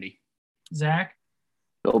against Indy. Zach?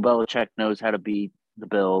 Bill Belichick knows how to beat the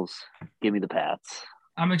Bills. Give me the Pats.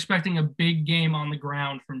 I'm expecting a big game on the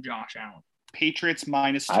ground from Josh Allen. Patriots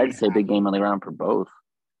minus 2.5. I'd say big game on the ground for both.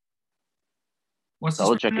 What's the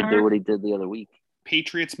Belichick spread, can Eric? do what he did the other week.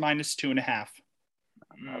 Patriots minus 2.5. I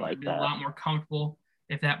like I'd be that. a lot more comfortable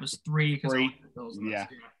if that was 3 because I 3. like the Bills in this.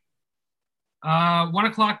 Yeah. 1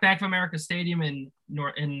 o'clock, Bank of America Stadium in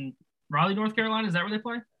Raleigh, North Carolina. Is that where they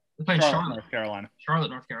play? They play in Charlotte, North Carolina.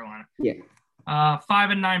 Charlotte, North Carolina. Yeah.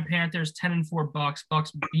 5-9 Panthers, 10-4 Bucks.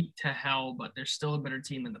 Bucks beat to hell, but they're still a better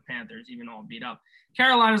team than the Panthers, even all beat up.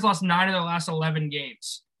 Carolina's lost 9 of their last 11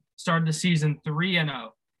 games. Started the season 3-0.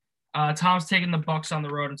 Tom's taking the Bucks on the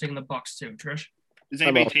road. I'm taking the Bucks too. Trish? Is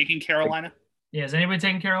anybody taking Carolina? Yeah, is anybody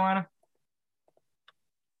taking Carolina?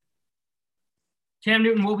 Cam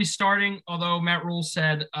Newton will be starting, although Matt Rule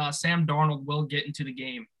said Sam Darnold will get into the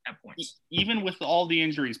game at points. Even with all the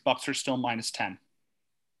injuries, Bucks are still minus 10.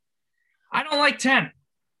 I don't like 10. It's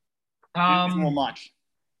a little much.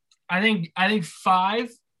 I think 5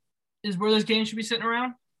 is where this game should be sitting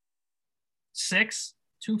around. 6,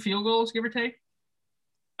 2 field goals, give or take.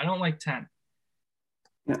 I don't like 10.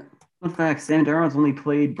 Yeah. Fun fact, Sam Darnold's only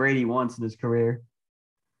played Brady once in his career.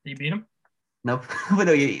 Did you beat him? Nope. But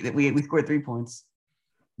no, we scored 3 points.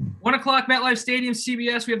 1 o'clock, MetLife Stadium,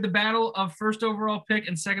 CBS. We have the battle of first overall pick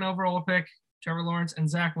and second overall pick, Trevor Lawrence and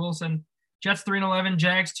Zach Wilson. Jets 3-11,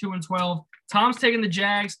 Jags 2-12. Tom's taking the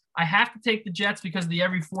Jags. I have to take the Jets because of the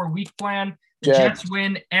every 4-week plan. The Jets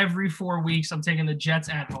win every 4 weeks. I'm taking the Jets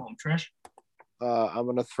at home. Trish? I'm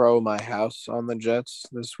going to throw my house on the Jets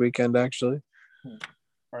this weekend, actually. All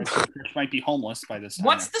right, so Trish might be homeless by this time.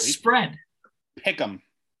 What's the spread? Pick 'em.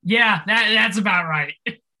 Yeah, that's about right.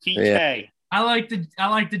 PK. I like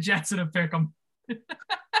the Jets in a pick 'em.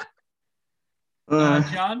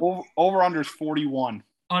 John? Over under is 41.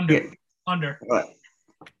 Under. Yeah. Under.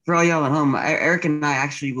 For all y'all at home, Eric and I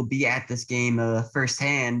actually will be at this game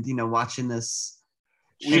firsthand, watching this.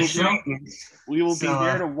 We will be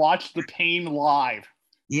there to watch the pain live.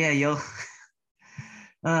 Yeah,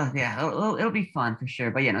 it'll be fun for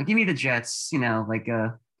sure. But give me the Jets.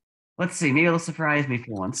 Let's see, maybe it'll surprise me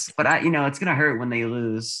for once. But it's gonna hurt when they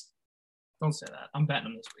lose. Don't say that. I'm betting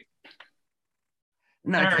them this week.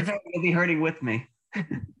 No, it'll be hurting with me.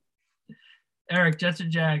 Eric, Jets or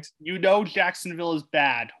Jags? Jacksonville is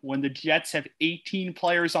bad when the Jets have 18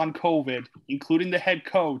 players on COVID, including the head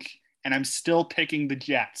coach, and I'm still picking the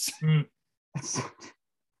Jets.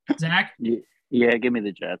 Zach? Yeah, give me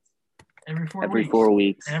the Jets. Every 4 Every weeks. 4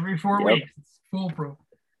 weeks. Every 4 weeks. It's foolproof.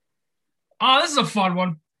 Oh, this is a fun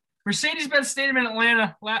one. Mercedes-Benz Stadium in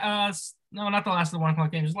Atlanta. No, not the last of the 1 o'clock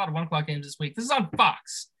games. There's a lot of 1 o'clock games this week. This is on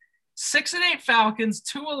Fox. 6-8 Falcons,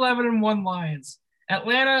 2-11-1 Lions.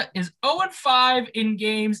 Atlanta is 0-5 in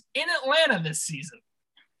games in Atlanta this season.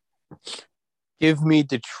 Give me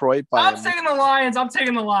Detroit I'm taking the Lions. I'm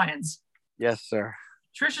taking the Lions. Yes, sir.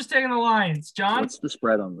 Trish is taking the Lions. John? What's the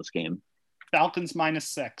spread on this game? Falcons minus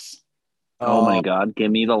 6. Oh my God. Give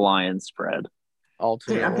me the Lions spread. I'm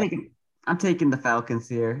taking the Falcons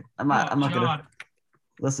here. I'm not gonna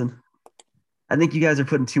listen. I think you guys are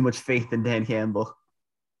putting too much faith in Dan Campbell.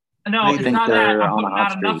 No, it's not that. I'm putting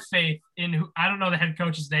not enough faith in who. I don't know the head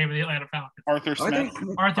coach's name of the Atlanta Falcons. Arthur Smith.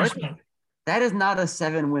 Arthur Smith. That is not a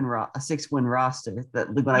 6-win roster. But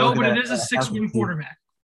it is a 6-win quarterback.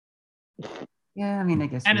 Yeah, I mean, I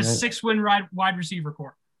guess. And a 6-win wide receiver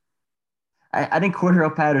core. I think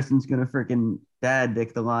Cordero Patterson's gonna freaking dad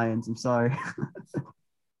dick the Lions. I'm sorry.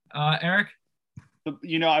 Eric?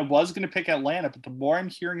 I was gonna pick Atlanta, but the more I'm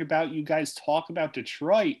hearing about you guys talk about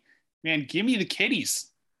Detroit, man, give me the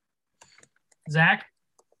Kitties. Zach?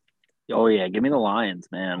 Oh yeah, give me the Lions,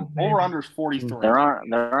 man. Over under is 43. They're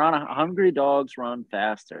on a hungry dogs run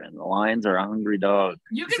faster, and the Lions are a hungry dog.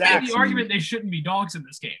 You can make the argument they shouldn't be dogs in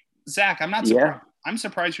this game. Zach, I'm not surprised. I'm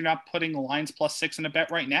surprised you're not putting the Lions plus 6 in a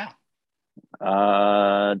bet right now.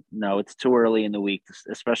 No, it's too early in the week,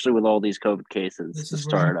 especially with all these COVID cases. This to is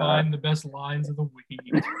start. where you find the best lines of the week.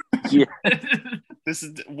 Yeah. This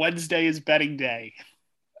is Wednesday is betting day.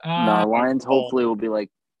 No, Lions hopefully will be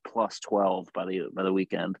like plus 12 by the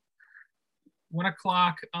weekend. 1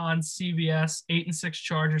 o'clock on CBS. 8-6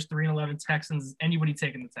 Chargers, 3-11 Texans. Is anybody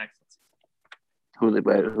taking the Texans? Who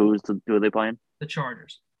are they playing? The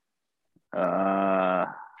Chargers.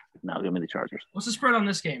 No, give me the Chargers. What's the spread on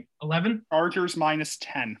this game? 11? Chargers minus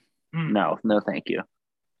 10. No, thank you.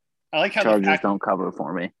 I like how Chargers don't cover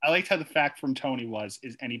for me. I liked how the fact from Tony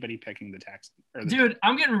is anybody picking the Texans? Dude,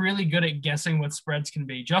 I'm getting really good at guessing what spreads can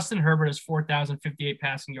be. Justin Herbert has 4,058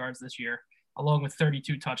 passing yards this year. along with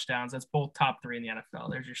 32 touchdowns. That's both top 3 in the NFL.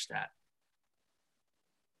 There's your stat.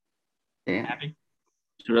 Yeah. Happy?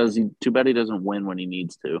 Too bad he doesn't win when he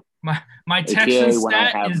needs to. My AKA Texans when I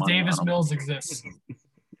stat have is money on Davis him. Mills exists.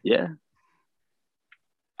 Yeah.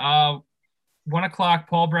 1 o'clock,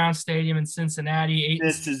 Paul Brown Stadium in Cincinnati.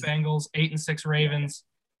 8-6 Bengals, 8-6 Ravens.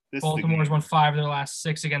 Baltimore's won 5 of their last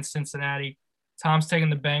 6 against Cincinnati. Tom's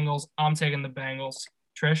taking the Bengals. I'm taking the Bengals.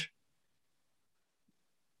 Trish?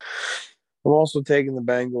 I'm also taking the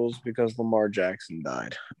Bengals because Lamar Jackson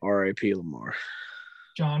died. R.I.P. Lamar.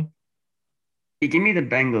 John? You give me the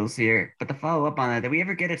Bengals here, but to follow up on that, did we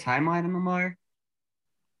ever get a timeline on Lamar?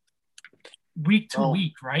 Week to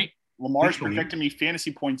week, right? Lamar's projecting me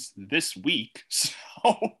fantasy points this week. So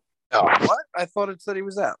Oh, what? I thought it said he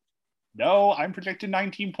was out. no, I'm projected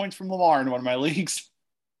 19 points from Lamar in one of my leagues.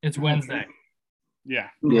 It's Wednesday. Yeah.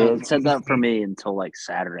 Yeah, it said that for me until like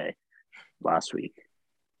Saturday last week.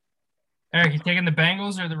 Eric, you taking the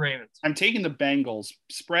Bengals or the Ravens? I'm taking the Bengals.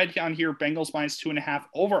 Spread on here, Bengals minus 2.5.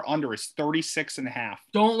 Over under is 36.5.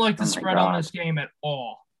 Don't like the Oh my spread on God. this game at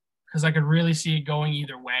all because I could really see it going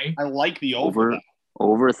either way. I like the over.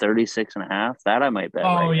 Over 36.5. That I might bet.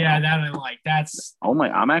 Oh, right yeah, now. that I like. That's Oh my!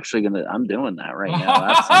 I'm doing that right now.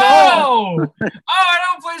 That's oh, I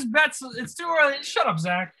don't place bets. It's too early. Shut up,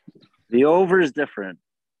 Zach. the over is different.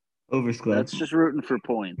 Overs club. That's just rooting for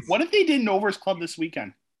points. What if they did an overs club this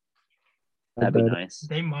weekend? That'd be nice.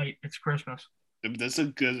 They might. It's Christmas. This is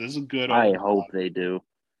a good. I over hope club. they do.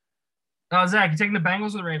 Zach, you taking the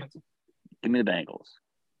Bengals or the Ravens? Give me the Bengals.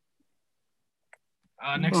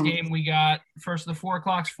 Next game we got first of the 4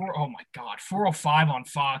 o'clocks. 4:05 on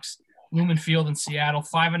Fox. Lumen Field in Seattle.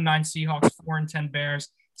 5-9 Seahawks. 4-10 Bears.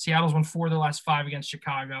 Seattle's won 4 of their last 5 against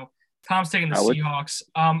Chicago. Tom's taking the Seahawks. It's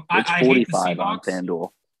I hate the 45 on Seahawks. FanDuel.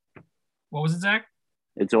 What was it, Zach?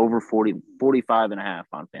 It's over 45.5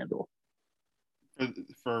 on FanDuel for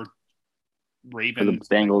for Ravens.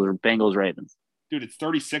 the Bengals Ravens. Dude, it's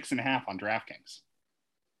 36.5 on DraftKings.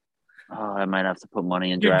 Oh, I might have to put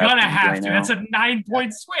money in. You're gonna DraftKings have right to. now. That's a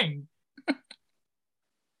 9-point swing.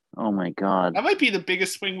 Oh my God. That might be the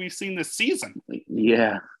biggest swing we've seen this season.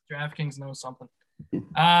 Yeah. DraftKings knows something.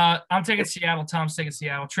 I'm taking Seattle. Tom's taking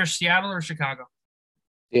Seattle. Trish, Seattle or Chicago?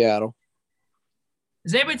 Seattle.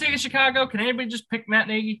 Is anybody taking Chicago? Can anybody just pick Matt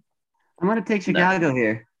Nagy? I'm going to take Chicago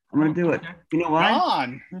here. I'm going to do it. Okay. You know why?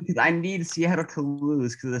 On. Because I need Seattle to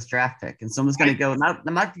lose because of this draft pick. And so I'm just going to go.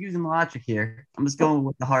 I'm not using logic here. I'm just going with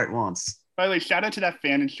what the heart wants. By the way, shout out to that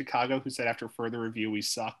fan in Chicago who said after further review we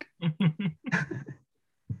suck.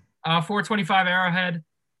 425 Arrowhead,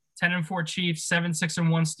 10-4 Chiefs, 7-6-1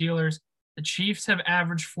 Steelers. The Chiefs have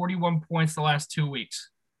averaged 41 points the last 2 weeks.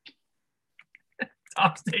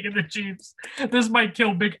 Tom's taking the Chiefs. This might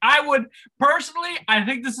kill Big. I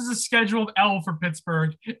think this is a scheduled L for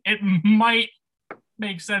Pittsburgh. It might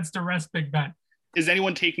make sense to rest Big Ben. Is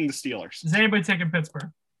anyone taking the Steelers? Is anybody taking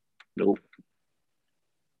Pittsburgh? Nope.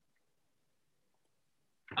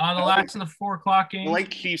 The last of the 4 o'clock game. I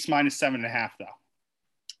like Chiefs minus 7.5 though.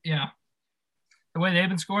 Yeah. The way they've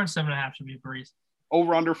been scoring, 7.5 should be a breeze.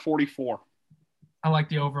 Over under 44. I like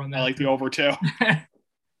the over on that. I like the over too.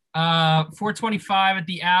 425 at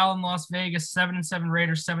the Al in Las Vegas, 7-7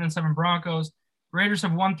 Raiders, 7-7 Broncos. Raiders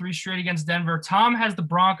have won 3 straight against Denver. Tom has the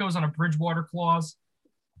Broncos on a Bridgewater clause.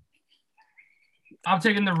 I'm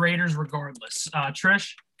taking the Raiders regardless.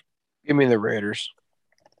 Trish? Give me the Raiders.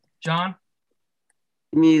 John?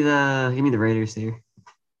 Give me the Raiders here.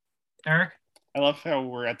 Eric? I love how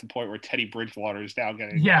we're at the point where Teddy Bridgewater is now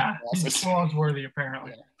getting Yeah, losses. he's clause worthy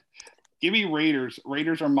apparently. Give me Raiders.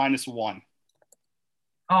 Raiders are -1.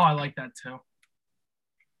 Oh, I like that too.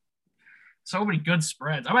 So many good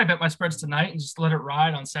spreads. I might bet my spreads tonight and just let it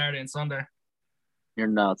ride on Saturday and Sunday. You're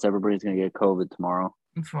nuts. Everybody's going to get COVID tomorrow.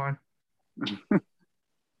 I'm fine. Give me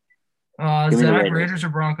the Zach, Raiders. Raiders or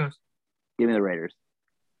Broncos? Give me the Raiders.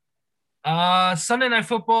 Sunday Night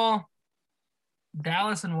Football,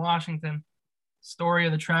 Dallas and Washington. Story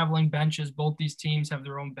of the traveling benches. Both these teams have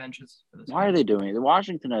their own benches. For this Why are they doing it?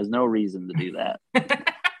 Washington has no reason to do that.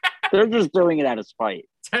 They're just doing it out of spite.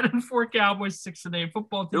 10-4 Cowboys, 6-8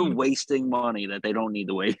 football They're team. wasting money that they don't need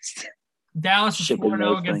to waste. Dallas is Shipping 4-0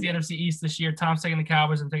 those against the things. NFC East this year. Tom's taking the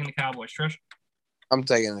Cowboys. I'm taking the Cowboys. Trish? I'm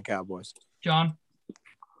taking the Cowboys. John?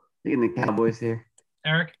 Taking the Cowboys here.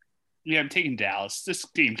 Eric? Yeah, I'm taking Dallas. This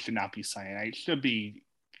game should not be Sunday night. It should be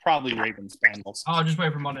probably Ravens Bengals. I'll just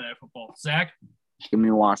wait for Monday Night Football. Zach? Give me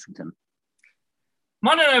Washington.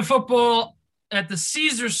 Monday Night Football at the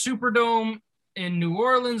Caesars Superdome in New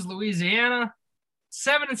Orleans, Louisiana.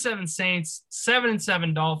 7-7 Saints,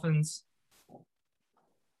 7-7 Dolphins.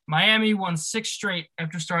 Miami won 6 straight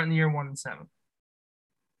after starting the year 1-7.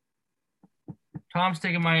 Tom's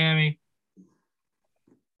taking Miami.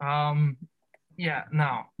 Yeah,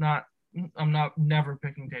 no, not. I'm not never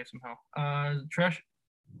picking Taysom Hill. Trish,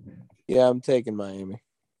 Yeah, I'm taking Miami.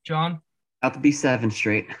 John, About to be 7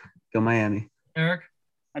 straight. Go Miami. Eric.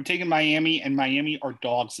 I'm taking Miami, and Miami are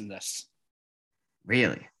dogs in this.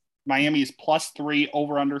 Really? Miami is +3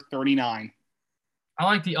 over under 39. I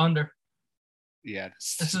like the under. Yeah,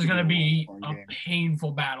 This is going to be a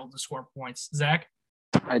painful battle to score points. Zach,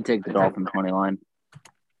 I'd take the Dolphins money line.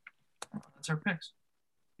 that's our picks.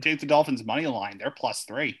 Take the Dolphins money line. They're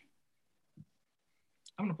 +3.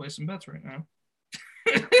 I'm going to play some bets right now.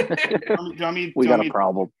 We got a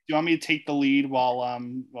problem. Do you want me to take the lead while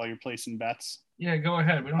you're placing bets? Yeah, go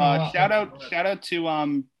ahead. We don't have Shout out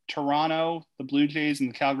to Toronto, the Blue Jays, and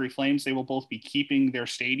the Calgary Flames. They will both be keeping their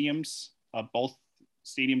stadiums. Both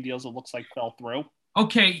stadium deals, it looks like, fell through.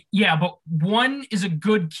 Okay, yeah, but one is a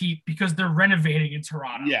good keep because they're renovating in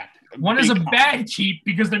Toronto. Yeah. One is a bad keep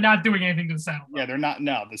because they're not doing anything to the Saddle Dome. Yeah, they're not.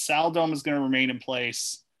 No, the Saddle Dome is going to remain in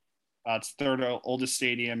place. It's the third oldest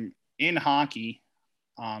stadium in hockey.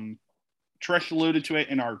 Trish alluded to it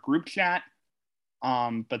in our group chat,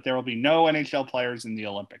 but there will be no NHL players in the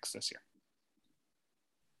Olympics this year.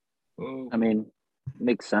 Oh. I mean,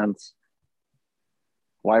 makes sense.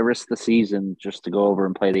 Why risk the season just to go over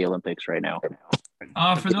and play the Olympics right now?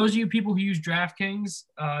 For those of you people who use DraftKings,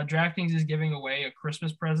 DraftKings is giving away a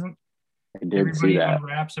Christmas present. I did Everybody see that.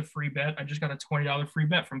 unwraps a free bet. I just got a $20 free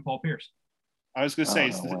bet from Paul Pierce. I was going to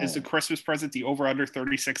say, Oh, is the Christmas present the over under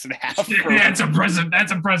 36.5? That's a present.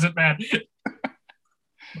 That's a present, man.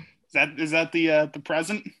 Is that the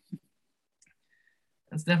present?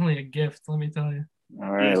 That's definitely a gift, let me tell you.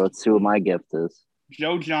 All right, let's see what my gift is.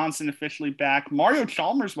 Joe Johnson officially back. Mario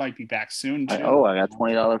Chalmers might be back soon, too. I got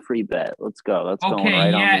 $20 free bet. Let's go. That's going Okay,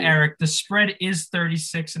 right yeah, on me. Eric. The spread is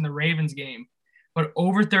 36 in the Ravens game, but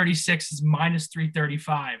over 36 is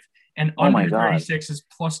 -335, and Oh my under God. 36 is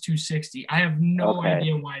 +260. I have no Okay.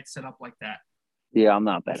 idea why it's set up like that. Yeah, I'm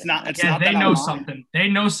not betting. It's not. that. It's Yeah, not they that know on something. They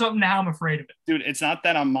know something now. I'm afraid of it. Dude, it's not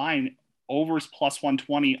that on mine. Overs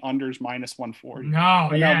 +120, unders -140. No,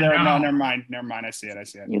 Oh, yeah, no, no. never mind. I see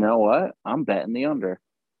it. You know what? I'm betting the under.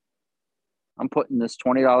 I'm putting this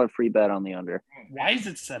 $20 free bet on the under. Why is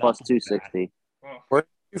it set Plus up? 260. Where do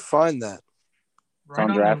you find that? Right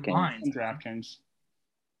on on DraftKings. the line. On DraftKings.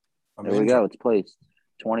 There we go. It's placed.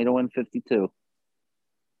 20 to win 52.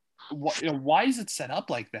 Why is it set up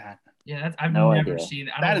like that? Yeah, I've No never idea. seen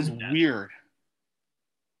that. That is weird.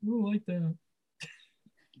 Ooh, I like that.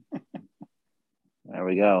 There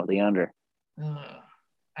we go. The under.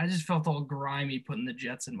 I just felt all grimy putting the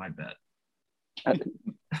Jets in my bet.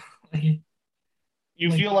 You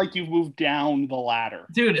Like- feel like you've moved down the ladder.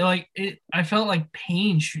 Dude, I felt like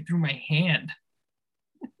pain shoot through my hand.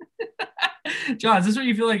 John, is this what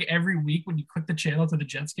you feel like every week when you click the channel to the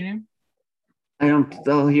Jets game? I don't.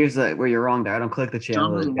 Oh, here's where you're wrong there. I don't click the channel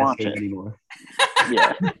John doesn't to watch game it. anymore.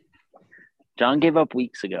 Yeah. John gave up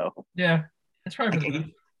weeks ago. Yeah, that's probably for the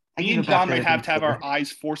best. Me and John might have to have our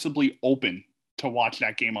eyes forcibly open to watch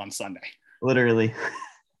that game on Sunday. Literally.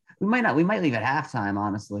 We might not. We might leave at halftime,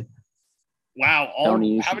 honestly. Wow.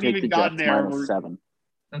 Tony, you should haven't take the even gotten Jets there. -7.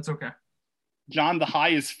 That's okay. John, the high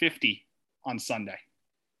is 50 on Sunday.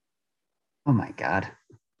 Oh my God.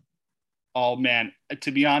 Oh, man.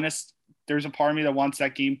 To be honest, there's a part of me that wants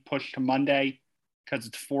that game pushed to Monday because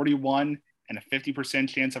it's 41 and a 50%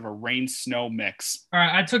 chance of a rain-snow mix. All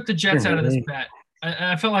right, I took the Jets out of this Really? bet.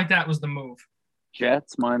 I felt like that was the move.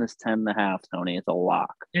 Jets -10.5, Tony. It's a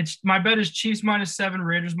lock. My bet is Chiefs -7,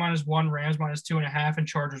 Raiders -1, Rams -2.5, and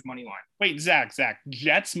Chargers money line. Wait, Zach,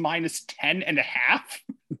 Jets -10.5?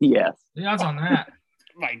 Yes. The odds on that.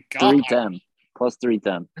 My God. 310. Plus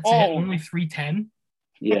 310. That's it. Oh. Only 310.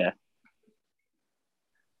 Yeah.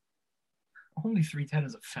 Only 310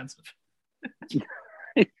 is offensive.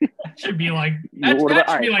 That should be like that, What that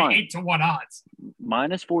about- should be all like right, 8-1 odds.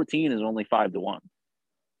 -14 is only 5 to 1.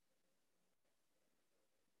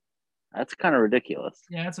 That's kind of ridiculous.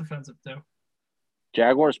 Yeah, that's offensive too.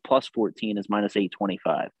 Jaguars +14 is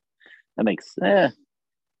 -825. That makes All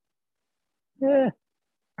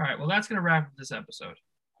right, well, that's going to wrap up this episode.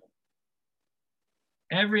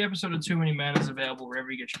 Every episode of Too Many Men is available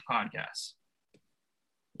wherever you get your podcasts.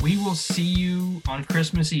 We will see you on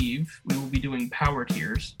Christmas Eve. We will be doing power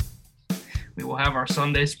tiers. We will have our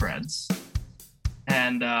Sunday spreads.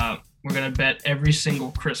 And we're going to bet every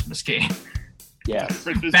single Christmas game. yes.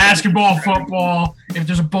 Basketball, football. If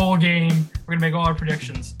there's a bowl game, we're going to make all our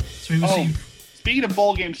predictions. So we will see. Speaking of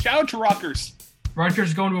bowl games, shout out to Rutgers. Rutgers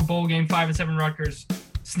is going to a bowl game. 5-7 Rutgers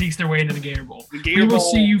sneaks their way into the Gator Bowl. The Gator We will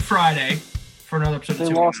Bowl. see you Friday for another episode. They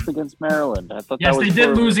of lost 2 against Maryland. I thought Yes, that was they did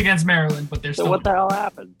horrible. lose against Maryland, but they're So still. what the hell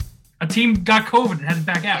happened? A team got COVID and had to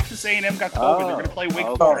back out. Texas A&M got COVID. They're going to play Wake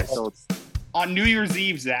okay, Forest so it's on New Year's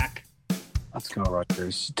Eve, Zach. Let's go,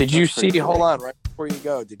 Rutgers. Did you That's pretty see? Hold cool. on, right before you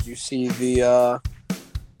go. Did you see the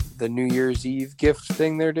New Year's Eve gift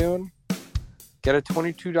thing they're doing? Get a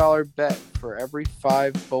 $22 bet for every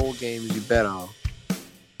 5 bowl games you bet on.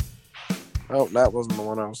 Oh, that wasn't the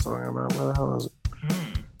one I was talking about. Where the hell is it?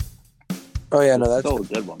 Oh yeah, no, that's still a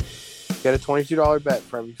good one. Get a $22 bet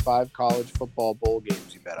for every 5 college football bowl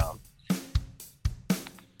games you bet on.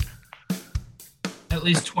 At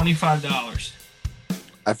least $25.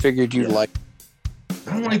 I figured you'd Yeah. like.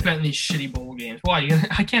 I don't like betting these shitty bowl games. Why?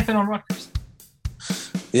 I can't bet on Rutgers.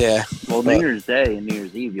 Yeah. Well, New Year's Day and New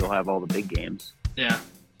Year's Eve, you'll have all the big games. Yeah.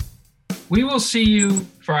 We will see you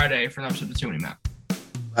Friday for an episode of Too Many Men.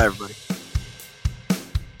 Bye, everybody.